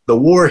losing the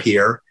war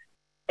here?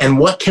 And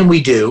what can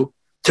we do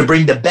to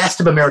bring the best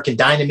of American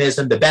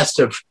dynamism, the best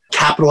of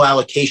capital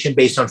allocation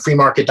based on free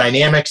market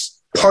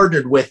dynamics,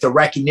 partnered with the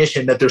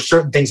recognition that there's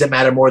certain things that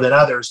matter more than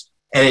others,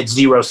 and it's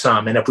zero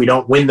sum. And if we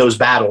don't win those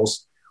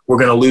battles, we're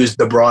going to lose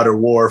the broader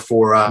war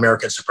for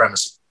American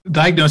supremacy.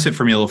 Diagnose it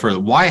for me a little further.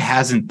 Why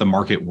hasn't the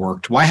market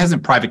worked? Why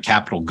hasn't private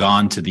capital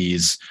gone to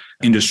these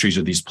industries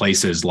or these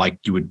places like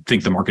you would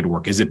think the market would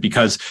work? Is it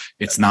because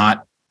it's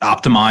not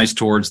optimized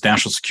towards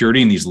national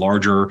security and these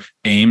larger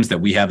aims that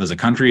we have as a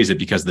country? Is it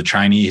because the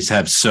Chinese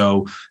have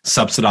so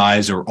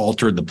subsidized or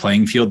altered the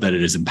playing field that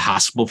it is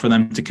impossible for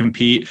them to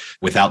compete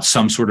without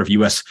some sort of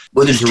U.S.?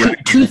 Well, there's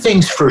two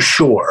things for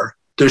sure.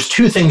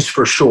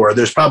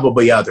 There's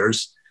probably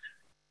others.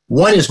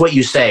 One is what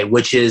you say,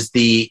 which is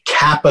the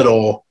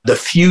capital, the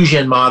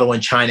fusion model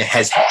in China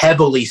has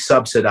heavily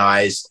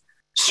subsidized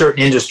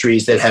certain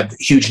industries that have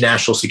huge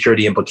national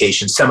security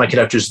implications.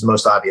 Semiconductors is the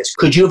most obvious.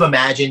 Could you have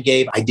imagined,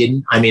 Gabe? I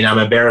didn't. I mean, I'm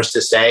embarrassed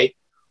to say,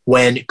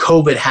 when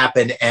COVID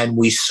happened and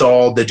we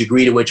saw the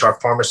degree to which our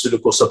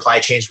pharmaceutical supply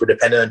chains were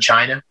dependent on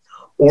China,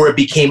 or it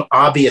became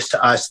obvious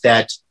to us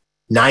that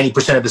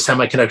 90% of the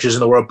semiconductors in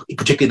the world,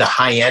 particularly the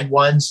high-end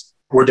ones,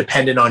 were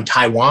dependent on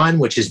Taiwan,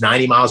 which is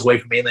 90 miles away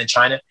from mainland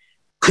China.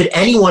 Could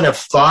anyone have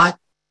thought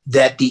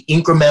that the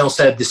incremental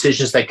set of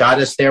decisions that got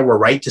us there were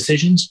right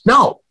decisions?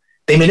 No.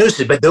 They may notice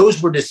it, but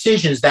those were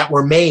decisions that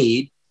were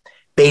made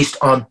based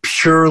on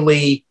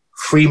purely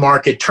free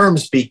market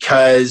terms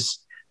because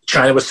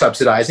China was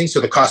subsidizing.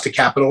 So the cost of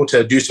capital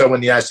to do so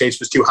in the United States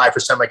was too high for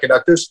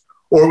semiconductors,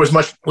 or it was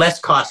much less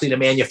costly to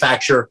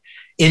manufacture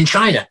in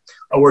China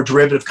or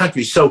derivative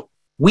countries. So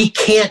we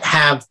can't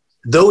have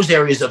those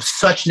areas of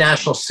such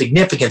national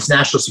significance,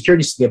 national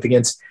security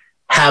significance,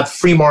 have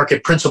free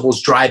market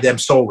principles drive them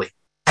solely.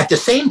 At the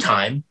same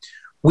time,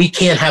 we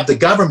can't have the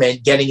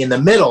government getting in the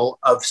middle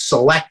of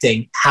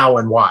selecting how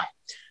and why.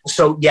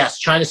 So yes,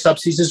 China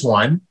subsidies is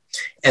one,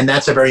 and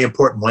that's a very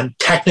important one.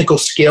 Technical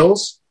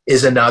skills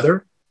is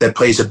another that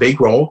plays a big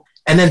role.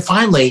 And then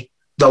finally,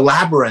 the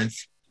labyrinth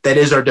that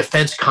is our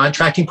defense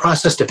contracting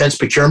process, defense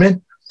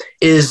procurement,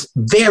 is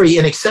very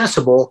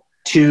inaccessible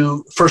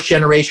to first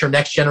generation or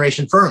next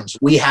generation firms.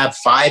 We have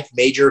 5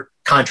 major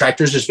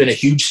contractors. There's been a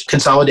huge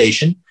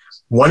consolidation.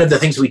 One of the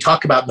things we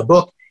talk about in the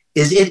book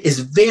is it is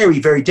very,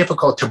 very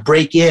difficult to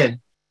break in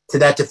to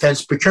that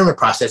defense procurement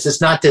process.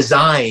 It's not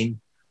designed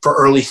for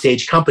early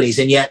stage companies.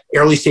 And yet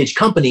early stage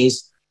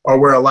companies are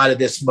where a lot of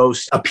this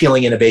most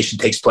appealing innovation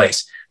takes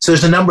place. So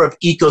there's a number of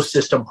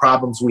ecosystem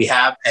problems we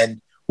have. And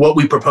what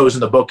we propose in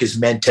the book is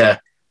meant to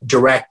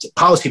direct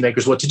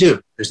policymakers what to do.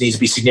 There needs to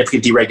be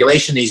significant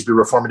deregulation, there needs to be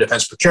reform of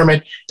defense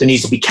procurement, there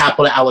needs to be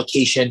capital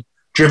allocation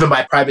driven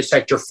by private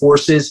sector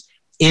forces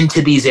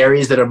into these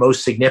areas that are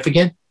most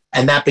significant.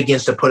 And that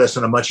begins to put us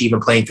on a much even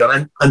playing field.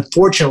 And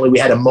unfortunately, we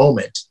had a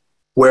moment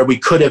where we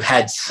could have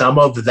had some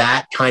of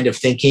that kind of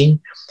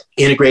thinking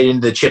integrated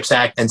into the CHIPS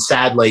Act. And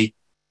sadly,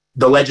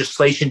 the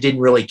legislation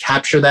didn't really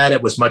capture that.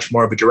 It was much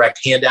more of a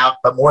direct handout.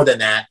 But more than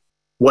that,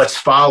 what's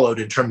followed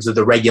in terms of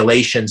the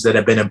regulations that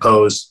have been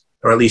imposed,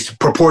 or at least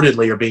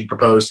purportedly are being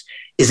proposed,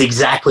 is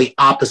exactly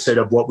opposite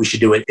of what we should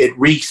do. It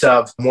reeks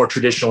of more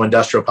traditional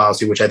industrial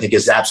policy, which I think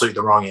is absolutely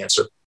the wrong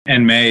answer.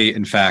 And may,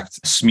 in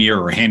fact, smear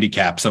or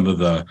handicap some of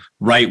the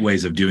right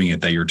ways of doing it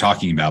that you're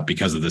talking about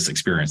because of this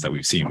experience that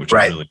we've seen, which is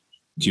really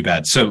too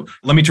bad. So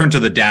let me turn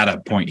to the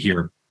data point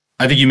here.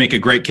 I think you make a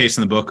great case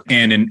in the book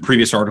and in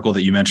previous article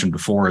that you mentioned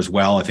before as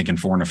well, I think in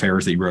Foreign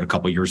Affairs that you wrote a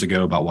couple of years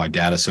ago about why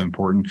data is so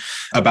important,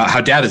 about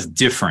how data is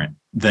different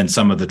than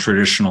some of the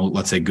traditional,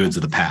 let's say, goods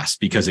of the past,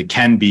 because it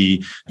can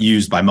be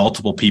used by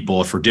multiple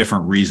people for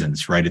different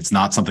reasons, right? It's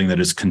not something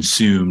that is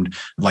consumed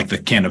like the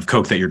can of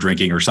Coke that you're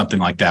drinking or something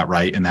like that,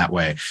 right? In that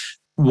way.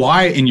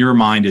 Why, in your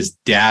mind, is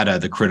data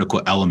the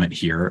critical element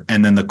here?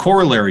 And then the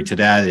corollary to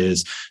that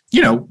is,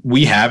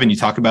 we have, and you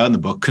talk about in the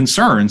book,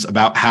 concerns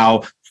about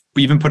how,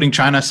 even putting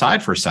China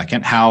aside for a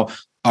second, how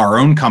our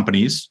own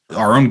companies,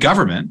 our own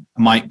government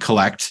might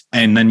collect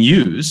and then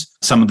use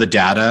some of the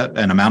data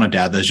and amount of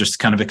data that's just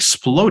kind of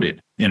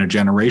exploded in a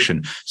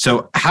generation.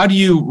 So how do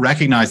you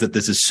recognize that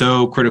this is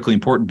so critically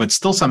important, but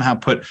still somehow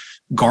put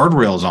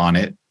guardrails on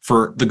it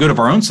for the good of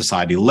our own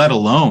society, let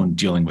alone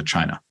dealing with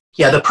China?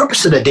 Yeah, the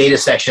purpose of the data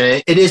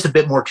section, it is a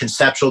bit more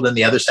conceptual than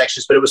the other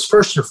sections, but it was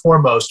first and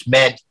foremost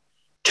meant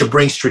to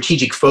bring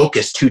strategic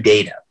focus to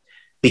data,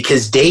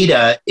 because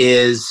data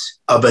is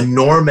of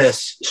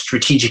enormous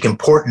strategic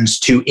importance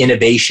to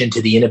innovation, to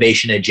the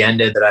innovation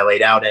agenda that I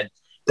laid out. And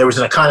there was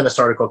an Economist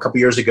article a couple of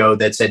years ago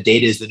that said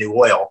data is the new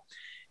oil.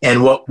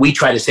 And what we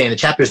try to say in the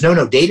chapter is,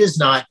 no, data is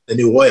not the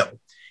new oil.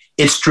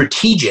 It's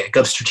strategic,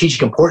 of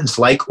strategic importance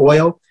like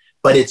oil,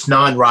 but it's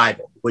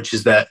non-rival, which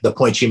is the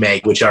point you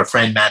make, which our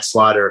friend Matt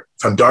Slaughter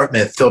from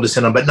Dartmouth filled us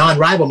in on. But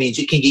non-rival means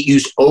it can get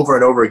used over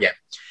and over again.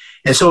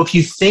 And so if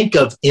you think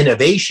of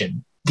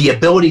innovation, the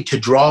ability to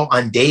draw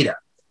on data,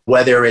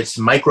 whether it's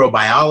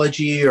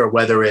microbiology or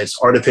whether it's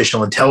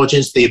artificial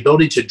intelligence, the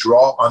ability to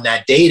draw on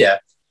that data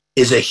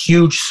is a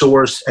huge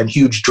source and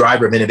huge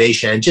driver of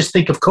innovation. And just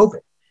think of COVID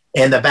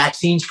and the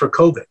vaccines for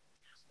COVID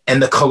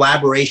and the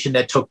collaboration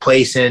that took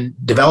place in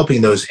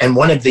developing those. And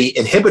one of the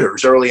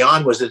inhibitors early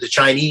on was that the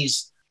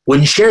Chinese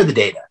wouldn't share the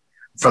data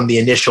from the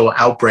initial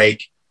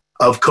outbreak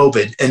of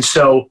COVID. And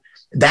so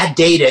that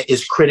data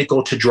is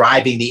critical to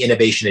driving the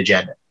innovation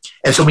agenda.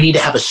 And so we need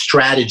to have a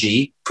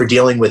strategy for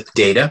dealing with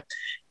data.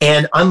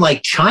 And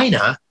unlike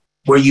China,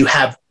 where you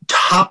have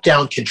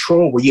top-down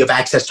control, where you have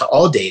access to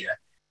all data,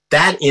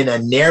 that in a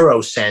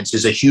narrow sense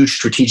is a huge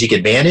strategic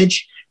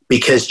advantage,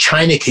 because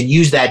China can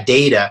use that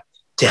data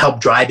to help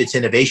drive its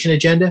innovation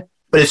agenda,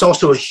 but it's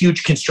also a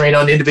huge constraint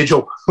on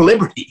individual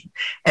liberty.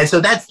 And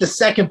so that's the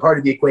second part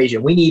of the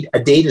equation. We need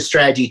a data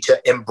strategy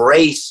to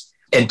embrace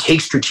and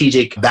take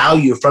strategic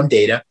value from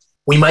data.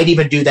 We might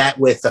even do that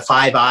with the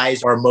Five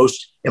Eyes, our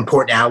most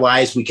important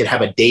allies. We could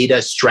have a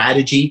data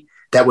strategy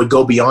that would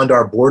go beyond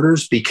our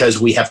borders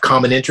because we have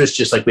common interests,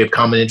 just like we have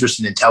common interests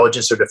in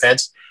intelligence or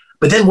defense.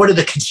 But then what are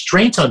the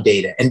constraints on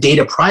data and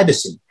data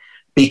privacy?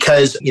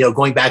 Because,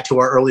 going back to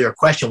our earlier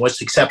question,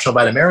 what's exceptional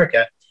about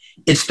America?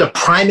 It's the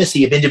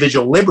primacy of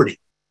individual liberty,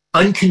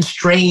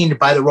 unconstrained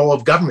by the role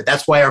of government.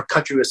 That's why our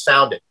country was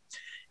founded.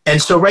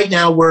 And so right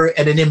now we're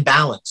at an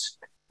imbalance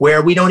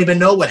where we don't even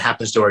know what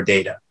happens to our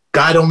data.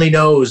 God only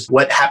knows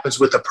what happens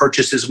with the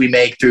purchases we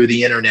make through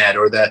the internet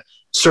or the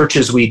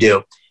searches we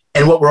do.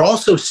 And what we're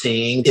also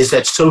seeing is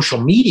that social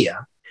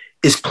media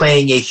is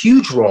playing a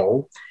huge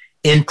role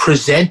in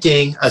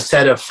presenting a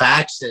set of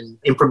facts and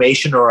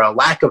information, or a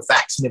lack of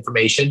facts and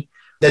information,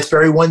 that's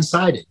very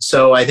one-sided.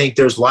 So I think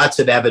there's lots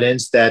of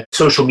evidence that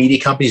social media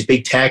companies,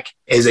 big tech,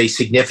 is a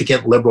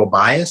significant liberal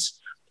bias.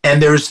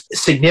 And there's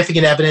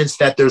significant evidence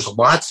that there's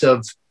lots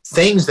of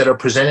things that are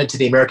presented to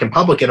the American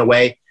public in a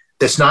way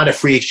that's not a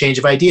free exchange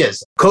of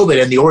ideas.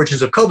 COVID and the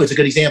origins of COVID is a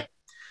good example.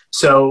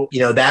 So,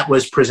 that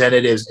was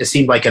presented as, it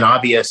seemed like an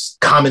obvious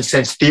common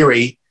sense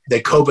theory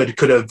that COVID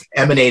could have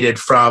emanated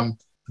from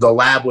the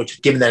lab,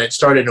 which, given that it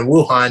started in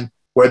Wuhan,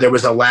 where there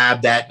was a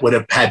lab that would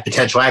have had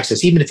potential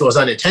access, even if it was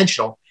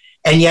unintentional.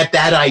 And yet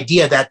that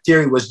idea, that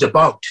theory was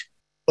debunked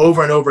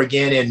over and over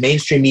again in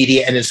mainstream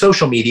media and in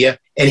social media.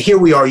 And here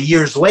we are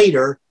years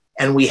later,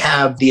 and we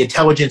have the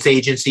intelligence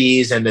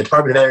agencies and the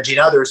Department of Energy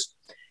and others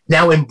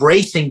now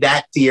embracing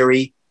that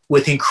theory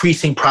with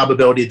increasing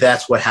probability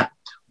that's what happened.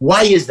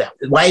 Why is that?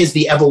 Why is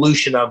the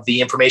evolution of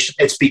the information?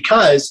 It's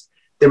because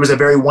there was a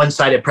very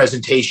one-sided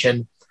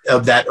presentation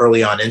of that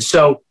early on. And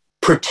so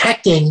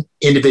protecting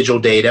individual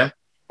data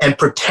and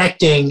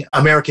protecting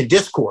American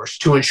discourse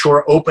to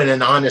ensure open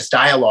and honest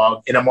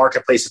dialogue in a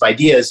marketplace of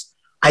ideas,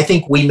 I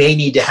think we may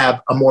need to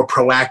have a more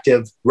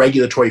proactive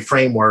regulatory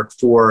framework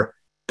for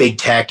big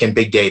tech and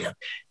big data.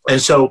 And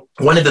so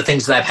one of the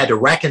things that I've had to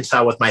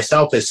reconcile with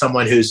myself as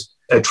someone who's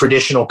a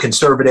traditional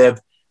conservative,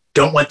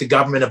 don't want the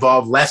government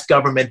involved, less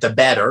government, the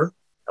better.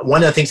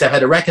 One of the things I've had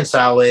to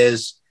reconcile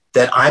is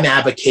that I'm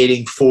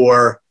advocating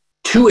for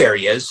two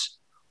areas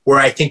where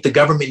I think the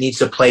government needs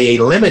to play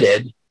a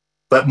limited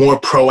but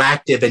more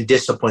proactive and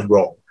disciplined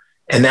role.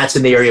 And that's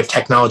in the area of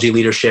technology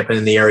leadership and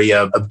in the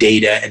area of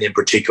data, and in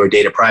particular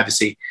data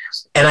privacy.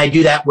 And I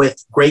do that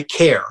with great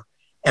care.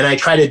 And I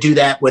try to do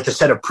that with a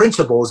set of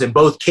principles in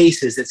both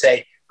cases that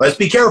say, let's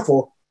be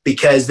careful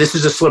because this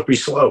is a slippery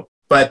slope.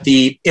 But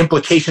the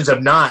implications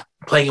of not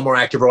playing a more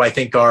active role, I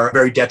think, are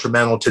very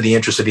detrimental to the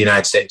interests of the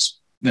United States.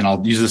 And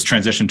I'll use this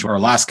transition to our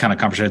last kind of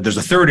conversation. There's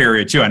a third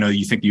area too. I know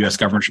you think the U.S.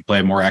 government should play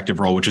a more active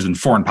role, which is in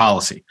foreign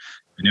policy.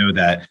 I know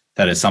that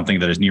is something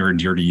that is near and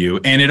dear to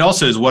you. And it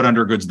also is what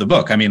undergirds the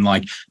book. I mean,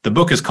 like the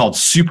book is called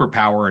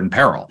Superpower and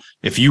Peril.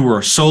 If you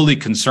were solely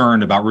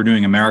concerned about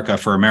renewing America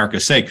for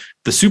America's sake,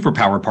 the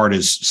superpower part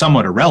is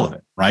somewhat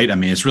irrelevant, right? I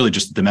mean, it's really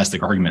just a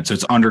domestic argument. So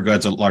it's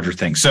undergirds a larger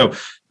thing. So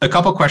a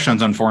couple of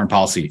questions on foreign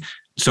policy.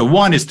 So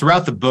one is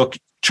throughout the book,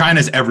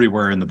 China's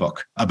everywhere in the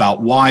book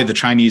about why the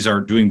Chinese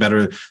are doing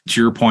better,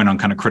 to your point, on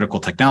kind of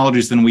critical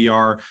technologies than we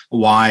are,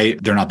 why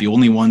they're not the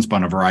only ones, but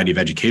on a variety of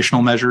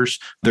educational measures,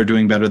 they're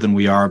doing better than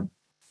we are.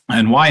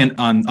 And why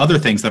on other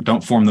things that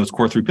don't form those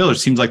core three pillars,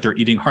 seems like they're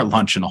eating our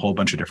lunch in a whole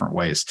bunch of different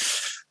ways.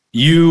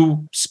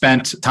 You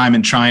spent time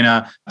in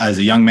China as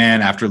a young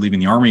man after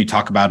leaving the army. You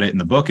talk about it in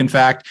the book. In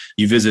fact,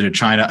 you visited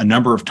China a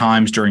number of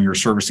times during your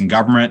service in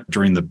government,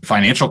 during the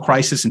financial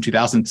crisis in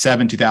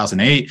 2007,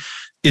 2008.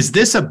 Is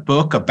this a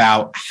book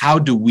about how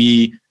do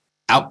we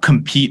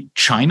outcompete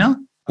China?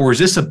 Or is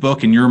this a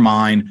book in your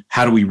mind,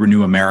 how do we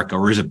renew America?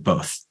 Or is it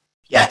both?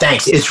 Yeah,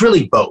 thanks. It's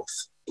really both.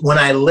 When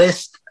I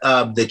list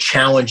the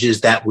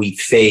challenges that we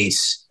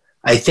face,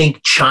 I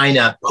think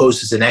China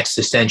poses an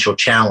existential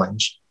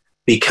challenge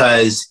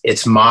because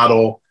its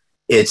model,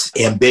 its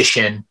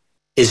ambition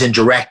is in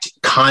direct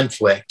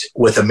conflict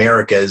with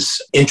America's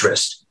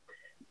interest.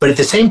 But at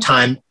the same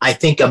time, I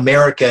think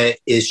America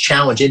is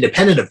challenged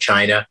independent of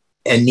China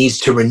and needs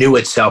to renew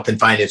itself and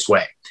find its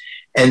way.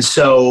 And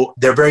so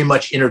they're very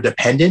much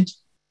interdependent.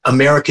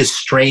 America's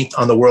strength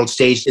on the world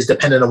stage is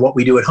dependent on what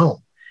we do at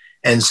home.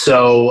 And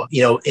so,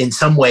 in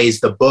some ways,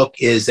 the book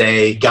is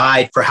a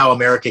guide for how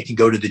America can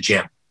go to the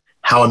gym,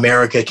 how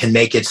America can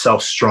make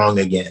itself strong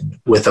again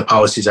with the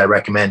policies I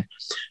recommend.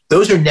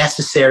 Those are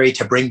necessary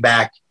to bring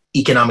back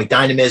economic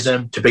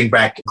dynamism, to bring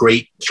back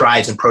great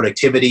strides in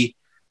productivity,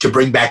 to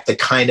bring back the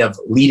kind of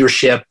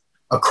leadership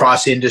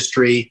across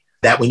industry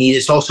that we need.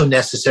 It's also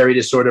necessary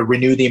to sort of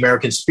renew the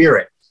American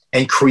spirit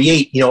and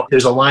create,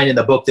 there's a line in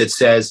the book that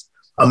says,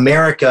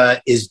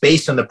 America is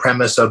based on the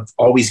premise of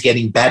always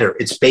getting better.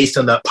 It's based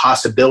on the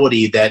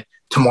possibility that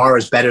tomorrow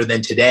is better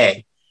than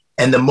today.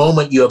 And the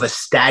moment you have a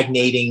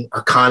stagnating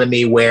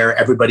economy where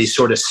everybody's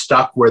sort of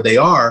stuck where they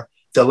are,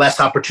 the less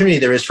opportunity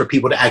there is for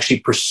people to actually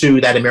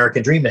pursue that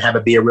American dream and have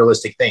it be a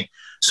realistic thing.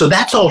 So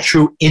that's all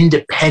true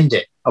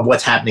independent of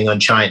what's happening on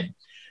China.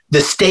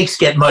 The stakes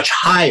get much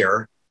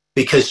higher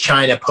because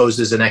China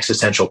poses an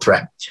existential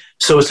threat.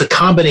 So it's a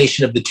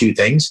combination of the two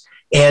things.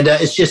 And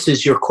it's just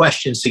as your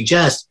question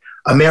suggests,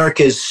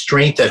 America's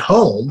strength at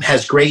home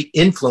has great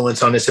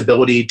influence on its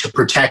ability to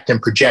protect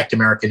and project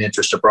American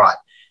interest abroad.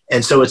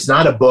 And so it's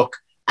not a book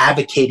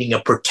advocating a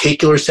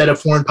particular set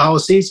of foreign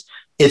policies.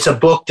 It's a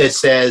book that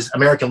says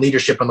American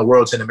leadership in the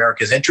world is in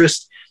America's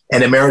interest,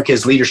 and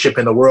America's leadership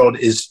in the world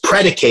is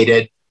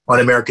predicated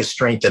on America's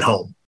strength at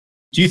home.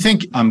 Do you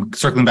think,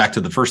 circling back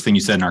to the first thing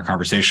you said in our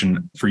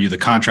conversation, for you, the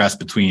contrast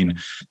between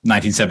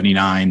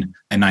 1979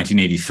 and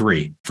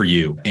 1983 for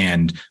you?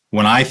 And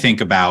when I think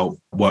about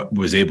what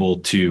was able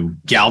to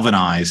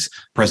galvanize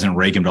President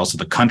Reagan, but also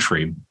the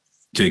country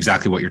to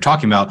exactly what you're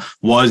talking about,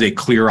 was a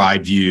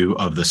clear-eyed view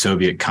of the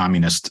Soviet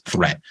communist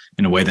threat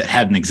in a way that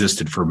hadn't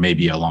existed for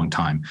maybe a long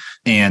time.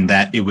 And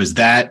that it was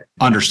that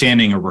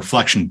understanding or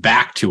reflection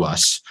back to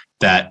us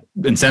that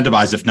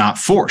incentivized, if not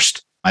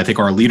forced, I think,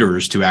 our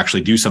leaders to actually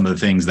do some of the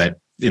things that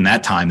in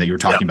that time that you were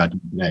talking about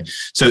today.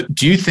 So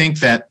do you think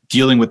that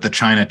dealing with the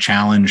China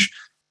challenge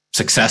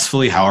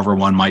successfully, however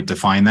one might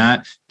define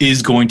that,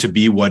 is going to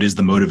be what is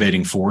the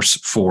motivating force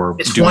for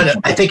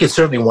I think it's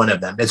certainly one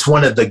of them. It's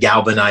one of the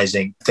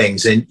galvanizing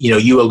things. And,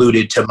 you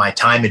alluded to my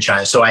time in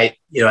China. So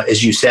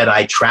as you said,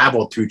 I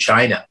traveled through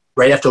China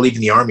right after leaving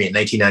the army in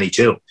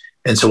 1992.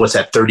 And so what's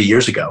that, 30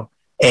 years ago?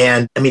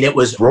 And it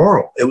was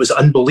rural. It was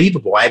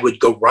unbelievable. I would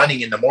go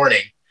running in the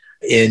morning.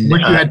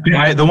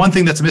 The one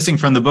thing that's missing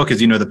from the book is,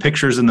 the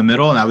pictures in the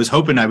middle. And I was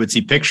hoping I would see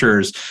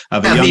pictures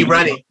of a young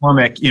David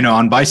McCormick,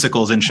 on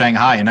bicycles in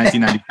Shanghai in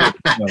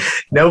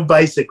 1992. No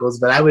bicycles,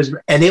 but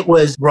and it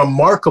was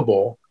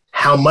remarkable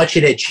how much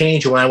it had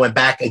changed when I went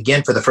back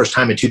again for the first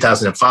time in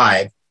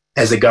 2005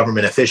 as a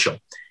government official.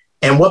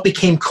 And what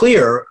became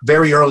clear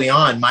very early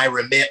on, my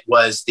remit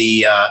was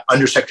the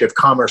Undersecretary of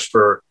Commerce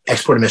for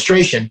Export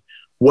Administration,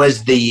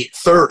 was the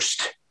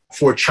thirst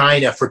for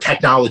China for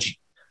technology,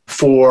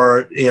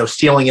 for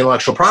stealing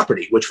intellectual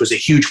property, which was a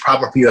huge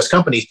problem for U.S.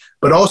 companies,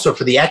 but also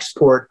for the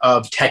export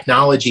of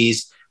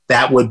technologies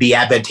that would be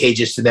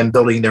advantageous to them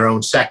building their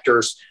own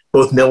sectors,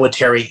 both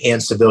military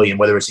and civilian,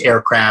 whether it's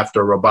aircraft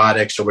or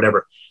robotics or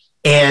whatever.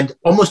 And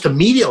almost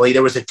immediately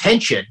there was a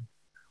tension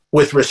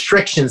with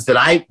restrictions that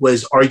I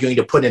was arguing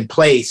to put in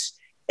place,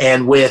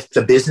 and with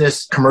the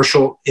business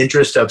commercial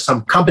interest of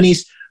some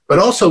companies, but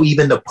also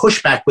even the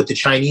pushback with the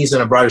Chinese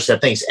and a broader set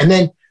of things. And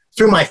then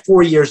through my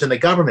 4 years in the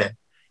government,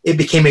 it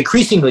became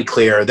increasingly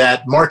clear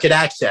that market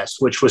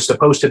access, which was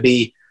supposed to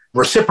be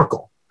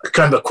reciprocal,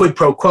 kind of a quid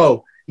pro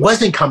quo,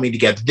 wasn't coming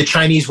together. The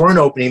Chinese weren't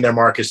opening their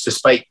markets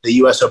despite the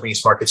U.S. opening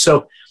its markets.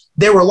 So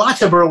there were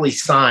lots of early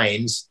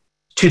signs,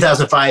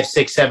 2005,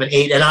 6, 7,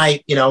 8. And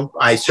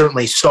I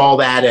certainly saw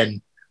that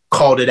and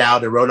called it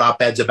out and wrote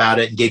op-eds about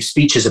it and gave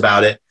speeches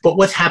about it. But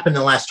what's happened in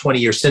the last 20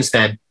 years since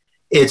then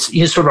it's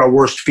sort of our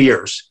worst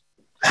fears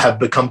have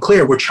become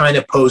clear, where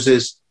China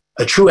poses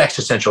a true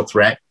existential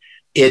threat.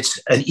 It's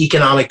an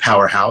economic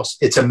powerhouse.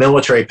 It's a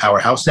military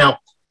powerhouse. Now,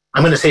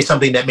 I'm going to say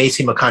something that may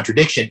seem a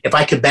contradiction. If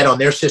I could bet on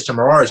their system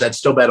or ours, I'd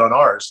still bet on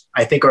ours.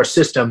 I think our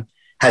system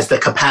has the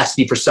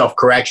capacity for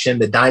self-correction,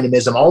 the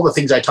dynamism, all the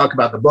things I talk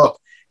about in the book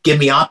give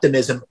me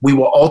optimism. We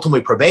will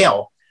ultimately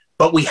prevail,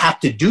 but we have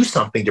to do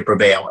something to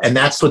prevail. And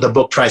that's what the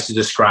book tries to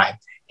describe.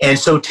 And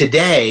so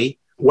today,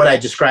 what I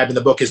describe in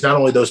the book is not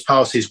only those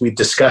policies we've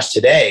discussed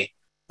today,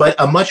 but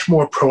a much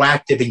more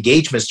proactive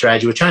engagement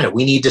strategy with China.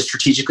 We need to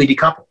strategically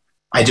decouple.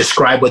 I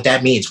describe what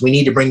that means. We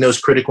need to bring those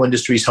critical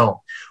industries home.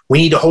 We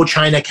need to hold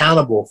China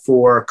accountable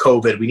for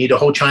COVID. We need to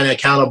hold China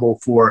accountable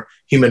for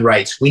human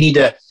rights. We need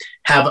to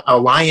have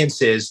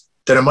alliances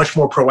that are much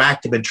more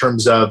proactive in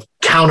terms of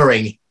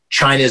countering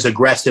China's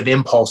aggressive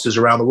impulses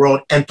around the world.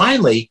 And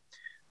finally,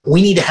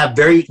 we need to have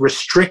very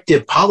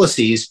restrictive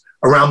policies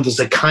around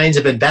the kinds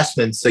of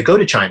investments that go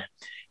to China.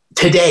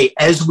 Today,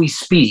 as we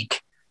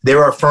speak,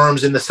 there are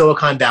firms in the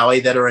Silicon Valley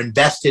that are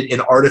invested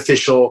in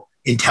artificial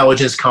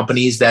intelligence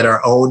companies that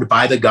are owned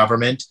by the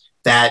government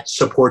that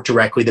support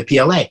directly the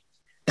PLA.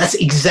 That's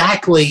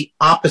exactly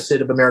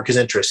opposite of America's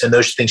interests, and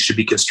those things should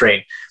be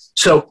constrained.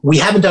 So we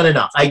haven't done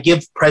enough. I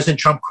give President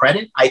Trump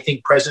credit. I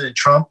think President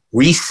Trump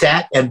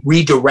reset and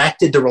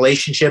redirected the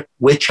relationship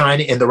with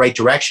China in the right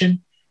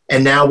direction.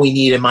 And now we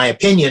need, in my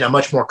opinion, a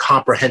much more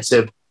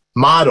comprehensive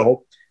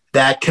model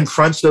that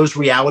confronts those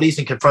realities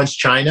and confronts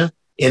China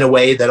in a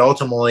way that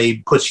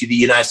ultimately puts the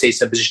United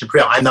States in a position to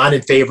prevail. I'm not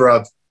in favor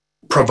of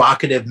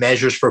provocative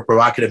measures for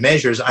provocative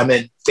measures. I'm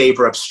in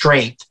favor of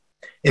strength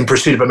in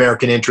pursuit of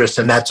American interests,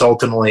 and that's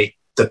ultimately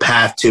the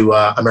path to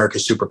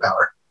America's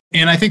superpower.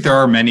 And I think there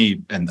are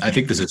many, and I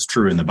think this is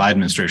true in the Biden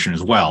administration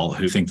as well,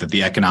 who think that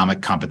the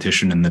economic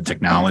competition and the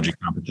technology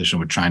competition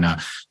with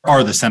China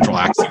are the central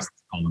axis,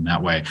 call them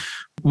that way.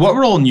 What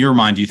role in your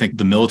mind do you think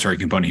the military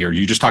component here?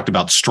 You just talked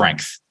about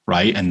strength,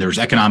 right? And there's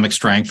economic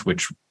strength,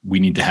 which we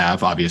need to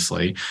have,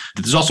 obviously.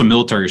 But there's also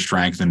military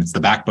strength, and it's the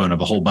backbone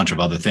of a whole bunch of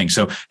other things.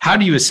 So how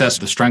do you assess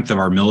the strength of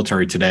our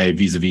military today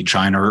vis-a-vis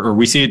China, or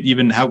we see it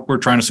even how we're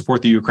trying to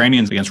support the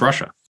Ukrainians against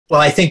Russia? Well,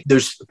 I think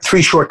there's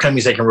three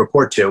shortcomings I can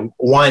report to.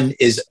 One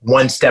is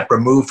one step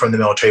removed from the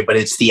military, but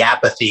it's the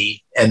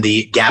apathy and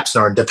the gaps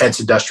in our defense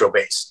industrial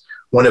base.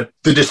 One of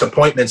the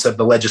disappointments of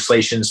the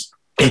legislation's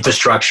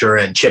infrastructure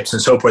and chips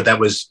and so forth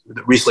that was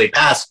recently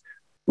passed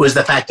was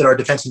the fact that our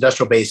defense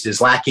industrial base is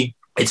lacking.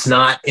 It's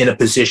not in a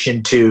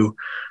position to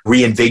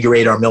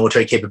reinvigorate our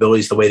military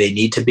capabilities the way they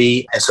need to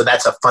be. And so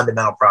that's a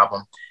fundamental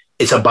problem.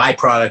 It's a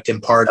byproduct in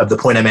part of the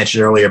point I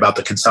mentioned earlier about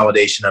the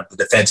consolidation of the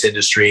defense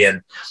industry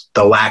and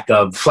the lack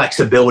of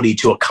flexibility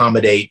to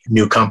accommodate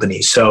new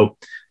companies. So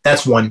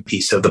that's one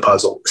piece of the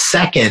puzzle.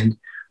 Second,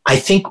 I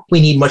think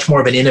we need much more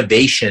of an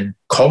innovation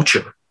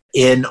culture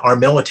in our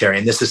military.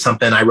 And this is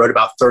something I wrote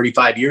about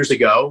 35 years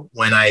ago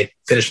when I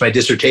finished my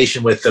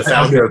dissertation with the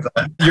founder of...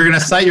 You're going to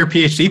cite your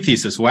PhD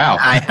thesis. Wow.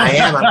 I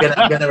am.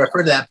 I'm going to refer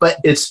to that. But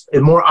it's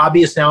more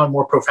obvious now and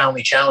more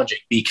profoundly challenging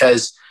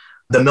because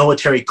the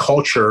military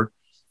culture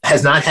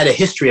has not had a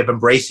history of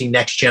embracing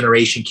next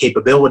generation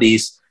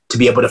capabilities to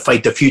be able to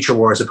fight the future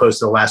war as opposed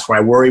to the last war.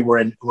 I worry we're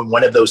in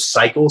one of those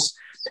cycles.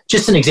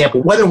 Just an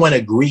example, whether one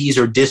agrees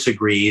or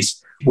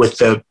disagrees with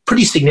the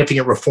pretty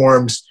significant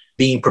reforms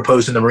being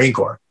proposed in the Marine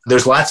Corps,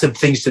 there's lots of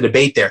things to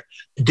debate there.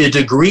 The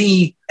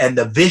degree and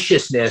the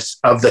viciousness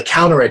of the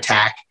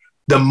counterattack,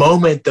 the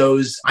moment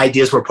those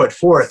ideas were put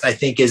forth, I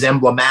think is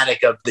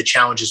emblematic of the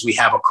challenges we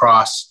have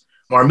across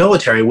our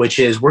military, which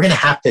is we're going to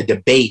have to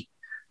debate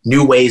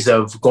new ways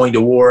of going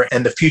to war,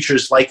 and the future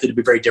is likely to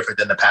be very different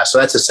than the past. So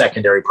that's a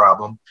secondary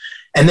problem.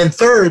 And then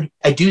third,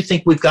 I do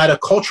think we've got a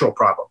cultural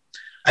problem.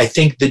 I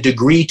think the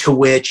degree to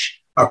which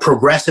a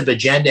progressive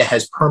agenda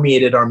has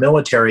permeated our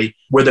military,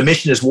 where the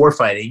mission is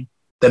warfighting,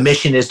 the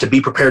mission is to be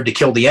prepared to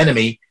kill the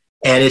enemy,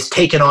 and it's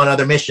taken on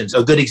other missions.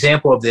 A good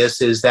example of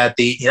this is that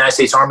the United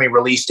States Army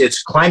released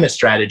its climate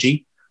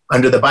strategy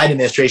under the Biden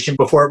administration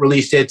before it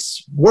released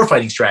its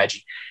warfighting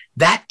strategy.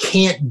 That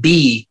can't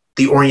be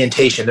the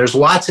orientation. There's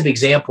lots of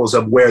examples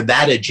of where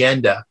that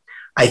agenda,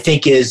 I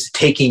think, is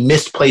taking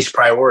misplaced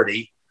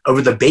priority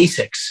over the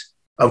basics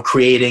of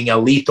creating a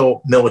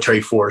lethal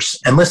military force.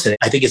 And listen,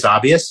 I think it's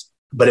obvious,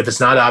 but if it's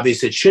not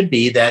obvious, it should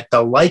be that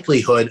the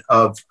likelihood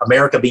of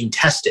America being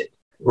tested,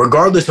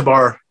 regardless of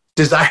our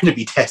desire to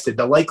be tested,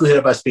 the likelihood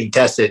of us being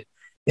tested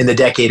in the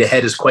decade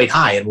ahead is quite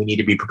high, and we need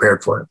to be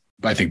prepared for it.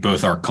 I think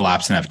both our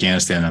collapse in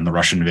Afghanistan and the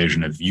Russian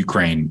invasion of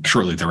Ukraine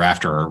shortly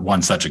thereafter are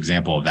one such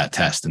example of that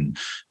test. And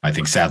I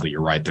think, sadly,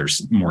 you're right.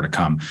 There's more to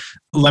come.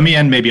 Let me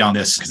end maybe on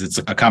this because it's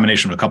a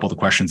combination of a couple of the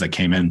questions that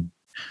came in.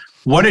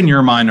 What, in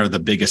your mind, are the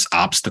biggest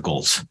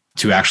obstacles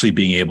to actually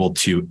being able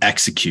to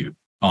execute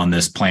on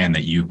this plan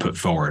that you put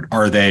forward?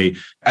 Are they,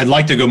 I'd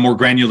like to go more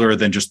granular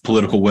than just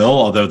political will,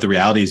 although the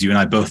reality is you and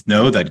I both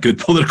know that good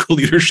political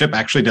leadership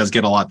actually does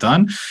get a lot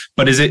done.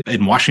 But is it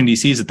in Washington,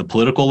 D.C., is it the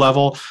political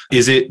level?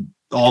 Is it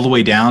all the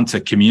way down to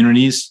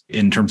communities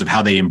in terms of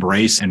how they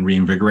embrace and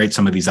reinvigorate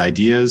some of these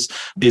ideas?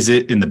 Is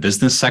it in the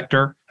business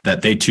sector?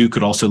 that they too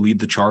could also lead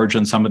the charge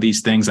on some of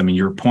these things? I mean,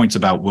 your points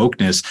about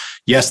wokeness,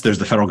 yes, there's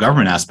the federal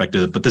government aspect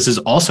of it, but this is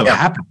also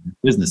happening in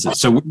businesses.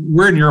 So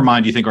where in your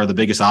mind do you think are the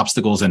biggest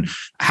obstacles, and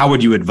how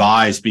would you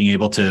advise being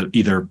able to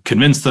either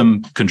convince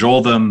them,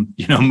 cajole them,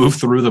 move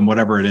through them,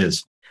 whatever it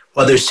is?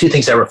 Well, there's two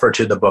things I refer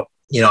to in the book.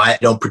 I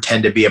don't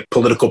pretend to be a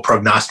political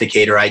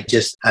prognosticator.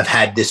 I've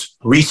had this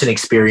recent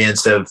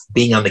experience of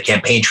being on the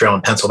campaign trail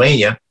in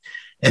Pennsylvania.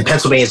 And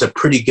Pennsylvania is a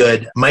pretty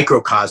good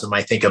microcosm,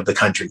 I think, of the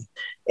country.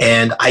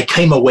 And I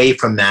came away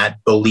from that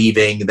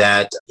believing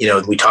that,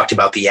 we talked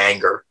about the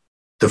anger,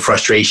 the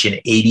frustration.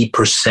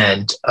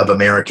 80% of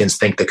Americans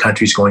think the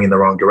country's going in the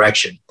wrong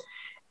direction.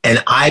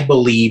 And I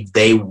believe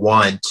they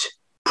want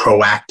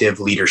proactive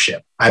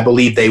leadership. I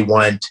believe they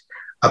want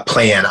a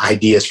plan,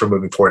 ideas for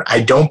moving forward.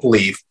 I don't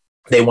believe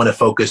they want to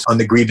focus on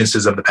the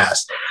grievances of the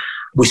past.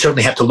 We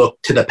certainly have to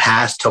look to the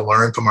past to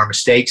learn from our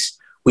mistakes.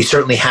 We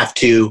certainly have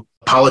to,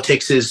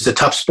 politics is a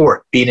tough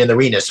sport, being in the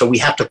arena. So we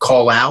have to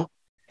call out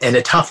in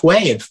a tough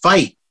way and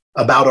fight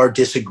about our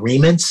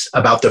disagreements,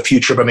 about the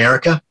future of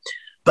America.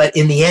 But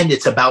in the end,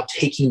 it's about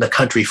taking the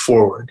country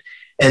forward.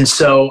 And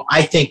so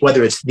I think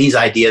whether it's these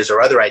ideas or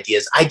other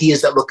ideas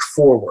that look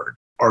forward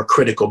are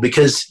critical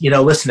because,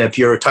 listen, if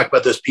you're talking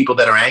about those people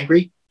that are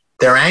angry,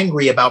 they're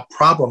angry about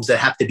problems that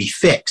have to be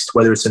fixed,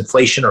 whether it's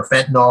inflation or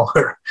fentanyl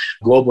or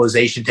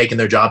globalization taking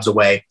their jobs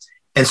away.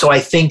 And so I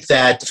think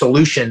that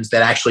solutions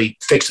that actually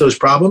fix those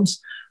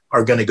problems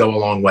are going to go a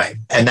long way.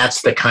 And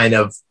that's the kind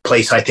of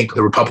place I think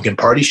the Republican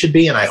Party should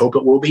be, and I hope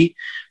it will be.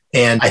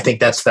 And I think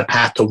that's the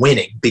path to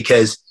winning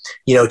because,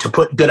 to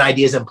put good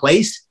ideas in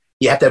place,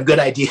 you have to have good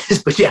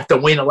ideas, but you have to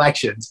win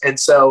elections. And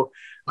so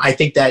I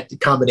think that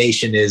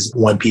combination is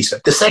one piece of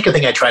it. The second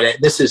thing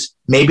this is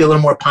maybe a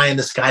little more pie in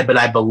the sky, but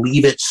I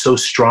believe it so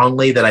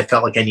strongly that I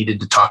felt like I needed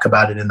to talk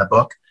about it in the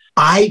book.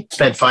 I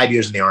spent 5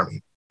 years in the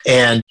Army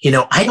and,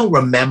 I don't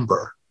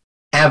remember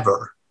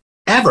ever,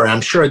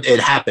 I'm sure it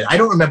happened. I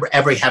don't remember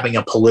ever having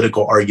a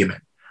political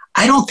argument.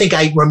 I don't think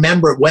I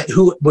remember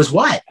who was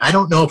what. I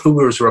don't know if who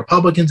was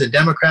Republicans and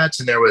Democrats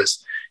and there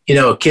was,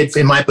 a kid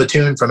in my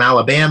platoon from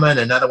Alabama and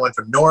another one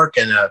from Newark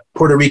and a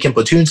Puerto Rican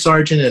platoon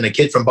sergeant and a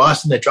kid from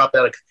Boston that dropped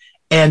out.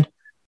 And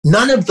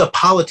none of the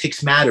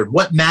politics mattered.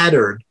 What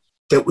mattered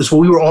that was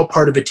we were all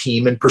part of a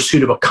team in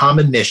pursuit of a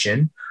common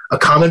mission, a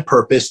common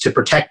purpose to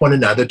protect one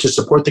another, to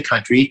support the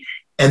country.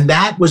 And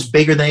that was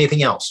bigger than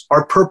anything else.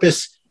 Our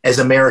purpose as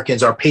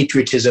Americans, our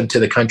patriotism to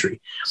the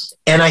country.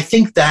 And I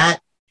think that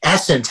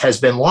essence has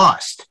been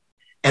lost.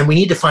 And we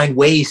need to find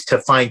ways to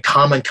find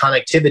common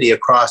connectivity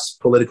across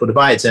political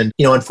divides. And,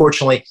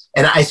 unfortunately,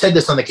 and I said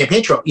this on the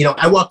campaign trail,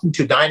 I walked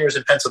into diners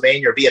in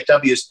Pennsylvania or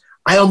VFWs.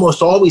 I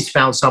almost always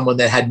found someone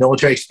that had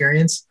military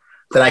experience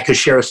that I could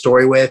share a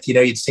story with.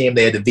 You'd see them,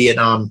 they had the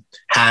Vietnam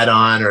hat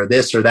on or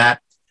this or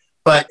that.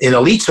 But in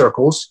elite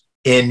circles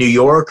in New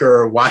York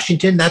or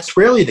Washington, that's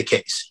rarely the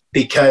case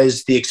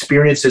because the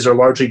experiences are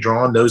largely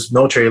drawn, those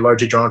military are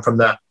largely drawn from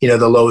the, the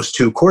lowest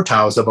two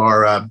quartiles of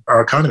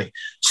our economy.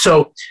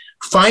 So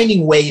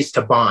finding ways to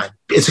bond.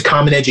 It's a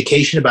common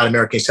education about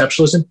American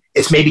exceptionalism.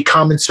 It's maybe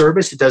common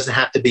service. It doesn't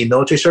have to be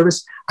military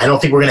service. I don't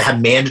think we're going to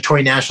have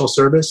mandatory national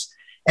service.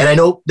 And I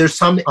know there's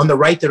some on the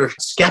right that are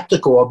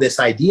skeptical of this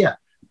idea,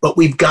 but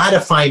we've got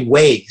to find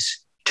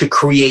ways to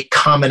create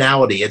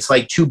commonality. It's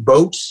like two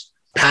boats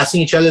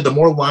passing each other. The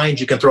more lines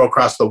you can throw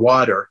across the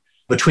water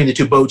between the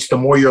two boats, the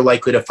more you're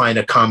likely to find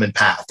a common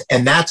path.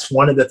 And that's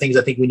one of the things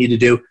I think we need to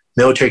do.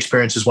 Military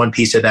experience is one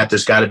piece of that.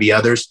 There's got to be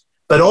others.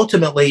 But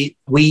ultimately,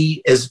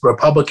 we as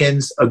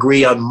Republicans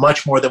agree on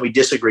much more than we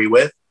disagree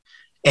with.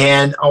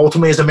 And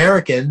ultimately, as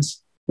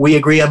Americans, we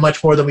agree on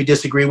much more than we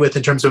disagree with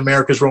in terms of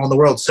America's role in the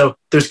world. So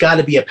there's got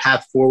to be a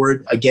path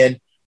forward. Again,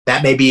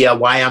 that may be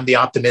why I'm the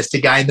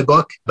optimistic guy in the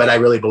book, but I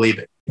really believe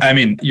it. I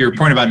mean, your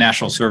point about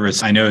national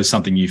service, I know is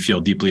something you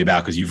feel deeply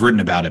about because you've written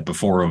about it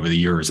before over the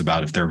years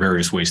about if there are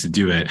various ways to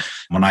do it.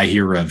 When I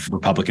hear of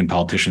Republican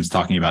politicians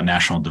talking about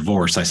national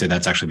divorce, I say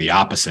that's actually the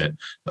opposite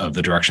of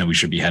the direction we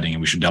should be heading.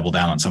 And we should double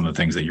down on some of the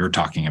things that you're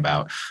talking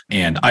about.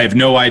 And I have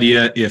no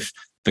idea if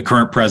the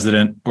current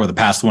president or the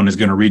past one is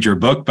going to read your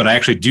book, but I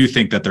actually do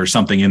think that there's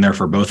something in there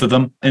for both of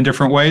them in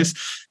different ways,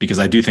 because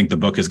I do think the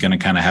book is going to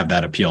kind of have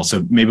that appeal.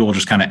 So maybe we'll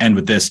just kind of end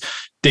with this.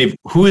 Dave,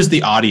 who is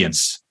the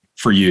audience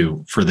for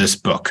you for this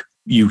book?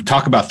 You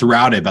talk about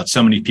throughout it about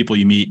so many people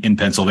you meet in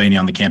Pennsylvania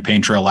on the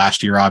campaign trail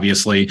last year,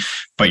 obviously,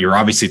 but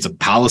it's a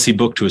policy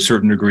book to a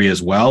certain degree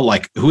as well.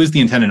 Like, who is the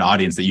intended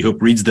audience that you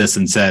hope reads this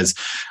and says,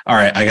 all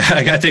right,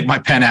 I got to take my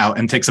pen out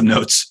and take some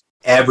notes?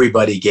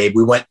 Everybody, Gabe.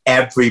 We want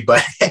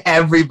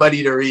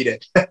everybody to read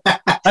it.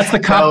 That's the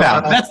cop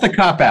out. That's the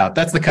cop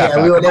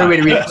out. We want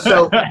everybody to read it.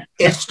 So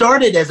it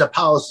started as a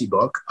policy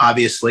book,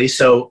 obviously.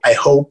 So I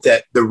hope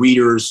that the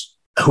readers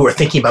who are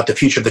thinking about the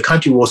future of the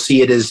country will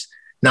see it as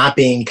not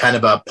being kind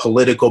of a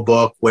political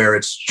book where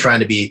it's trying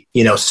to be,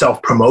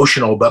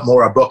 self-promotional, but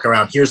more a book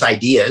around here's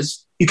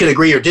ideas. You could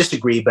agree or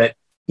disagree, but,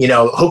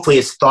 hopefully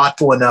it's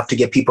thoughtful enough to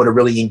get people to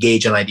really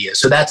engage in ideas.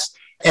 So that's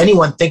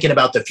anyone thinking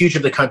about the future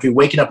of the country,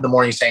 waking up in the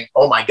morning saying,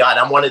 oh my God,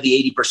 I'm one of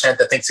the 80%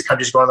 that thinks the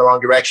country's going the wrong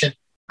direction.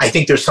 I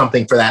think there's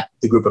something for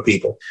the group of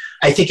people.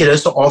 I think it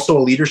is also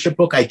a leadership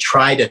book. I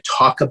try to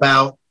talk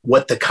about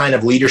what the kind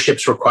of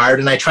leadership's required.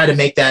 And I try to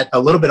make that a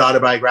little bit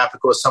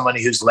autobiographical as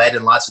somebody who's led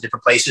in lots of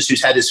different places,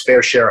 who's had his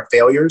fair share of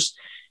failures.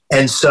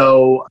 And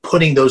so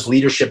putting those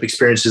leadership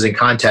experiences in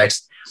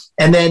context.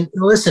 And then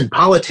listen,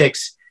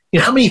 politics,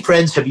 how many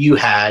friends have you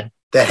had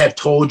that have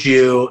told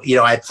you,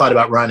 I thought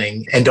about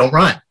running and don't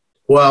run?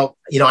 Well,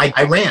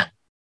 I ran.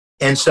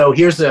 And so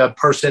here's a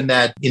person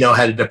that,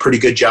 had a pretty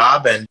good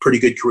job and pretty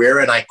good career.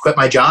 And I quit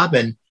my job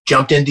and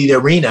jumped into the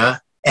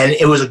arena. And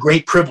it was a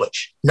great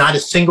privilege. Not a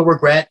single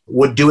regret,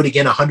 would do it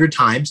again 100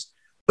 times,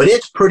 but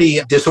it's pretty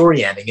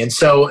disorienting. And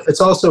so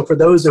it's also for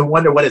those who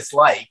wonder what it's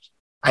like,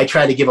 I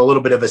try to give a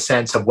little bit of a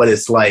sense of what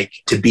it's like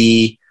to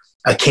be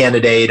a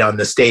candidate on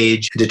the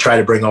stage and to try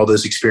to bring all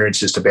those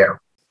experiences to bear.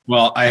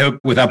 Well, I hope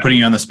without putting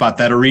you on the spot,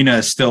 that arena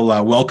is still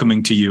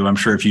welcoming to you. I'm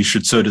sure if you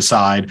should so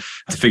decide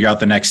to figure out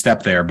the next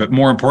step there. But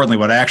more importantly,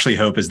 what I actually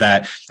hope is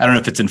that, I don't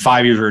know if it's in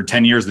 5 years or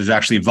 10 years, there's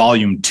actually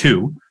volume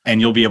 2, and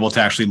you'll be able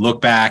to actually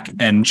look back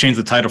and change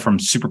the title from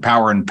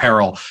Superpower and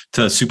Peril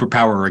to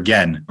Superpower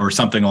Again, or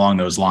something along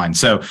those lines.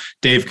 So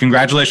Dave,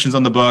 congratulations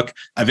on the book.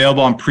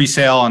 Available on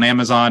pre-sale on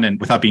Amazon,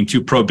 and without being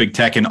too pro big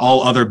tech, and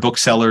all other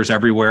booksellers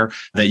everywhere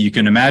that you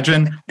can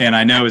imagine. And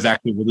I know is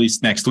actually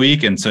released next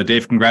week. And so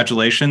Dave,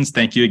 congratulations.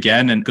 Thank you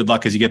again. And good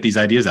luck as you get these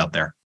ideas out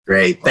there.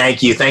 Great.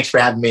 Thank you. Thanks for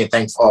having me. And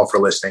thanks all for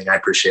listening. I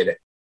appreciate it.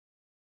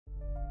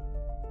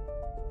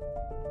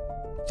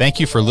 Thank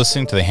you for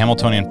listening to the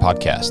Hamiltonian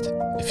Podcast.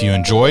 If you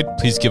enjoyed,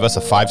 please give us a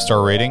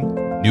 5-star rating.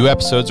 New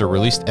episodes are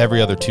released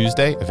every other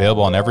Tuesday,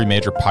 available on every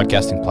major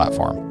podcasting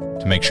platform.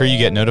 To make sure you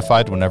get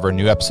notified whenever a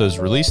new episode is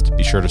released,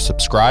 be sure to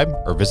subscribe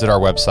or visit our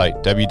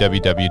website,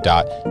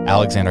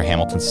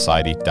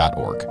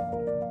 www.alexanderhamiltonsociety.org.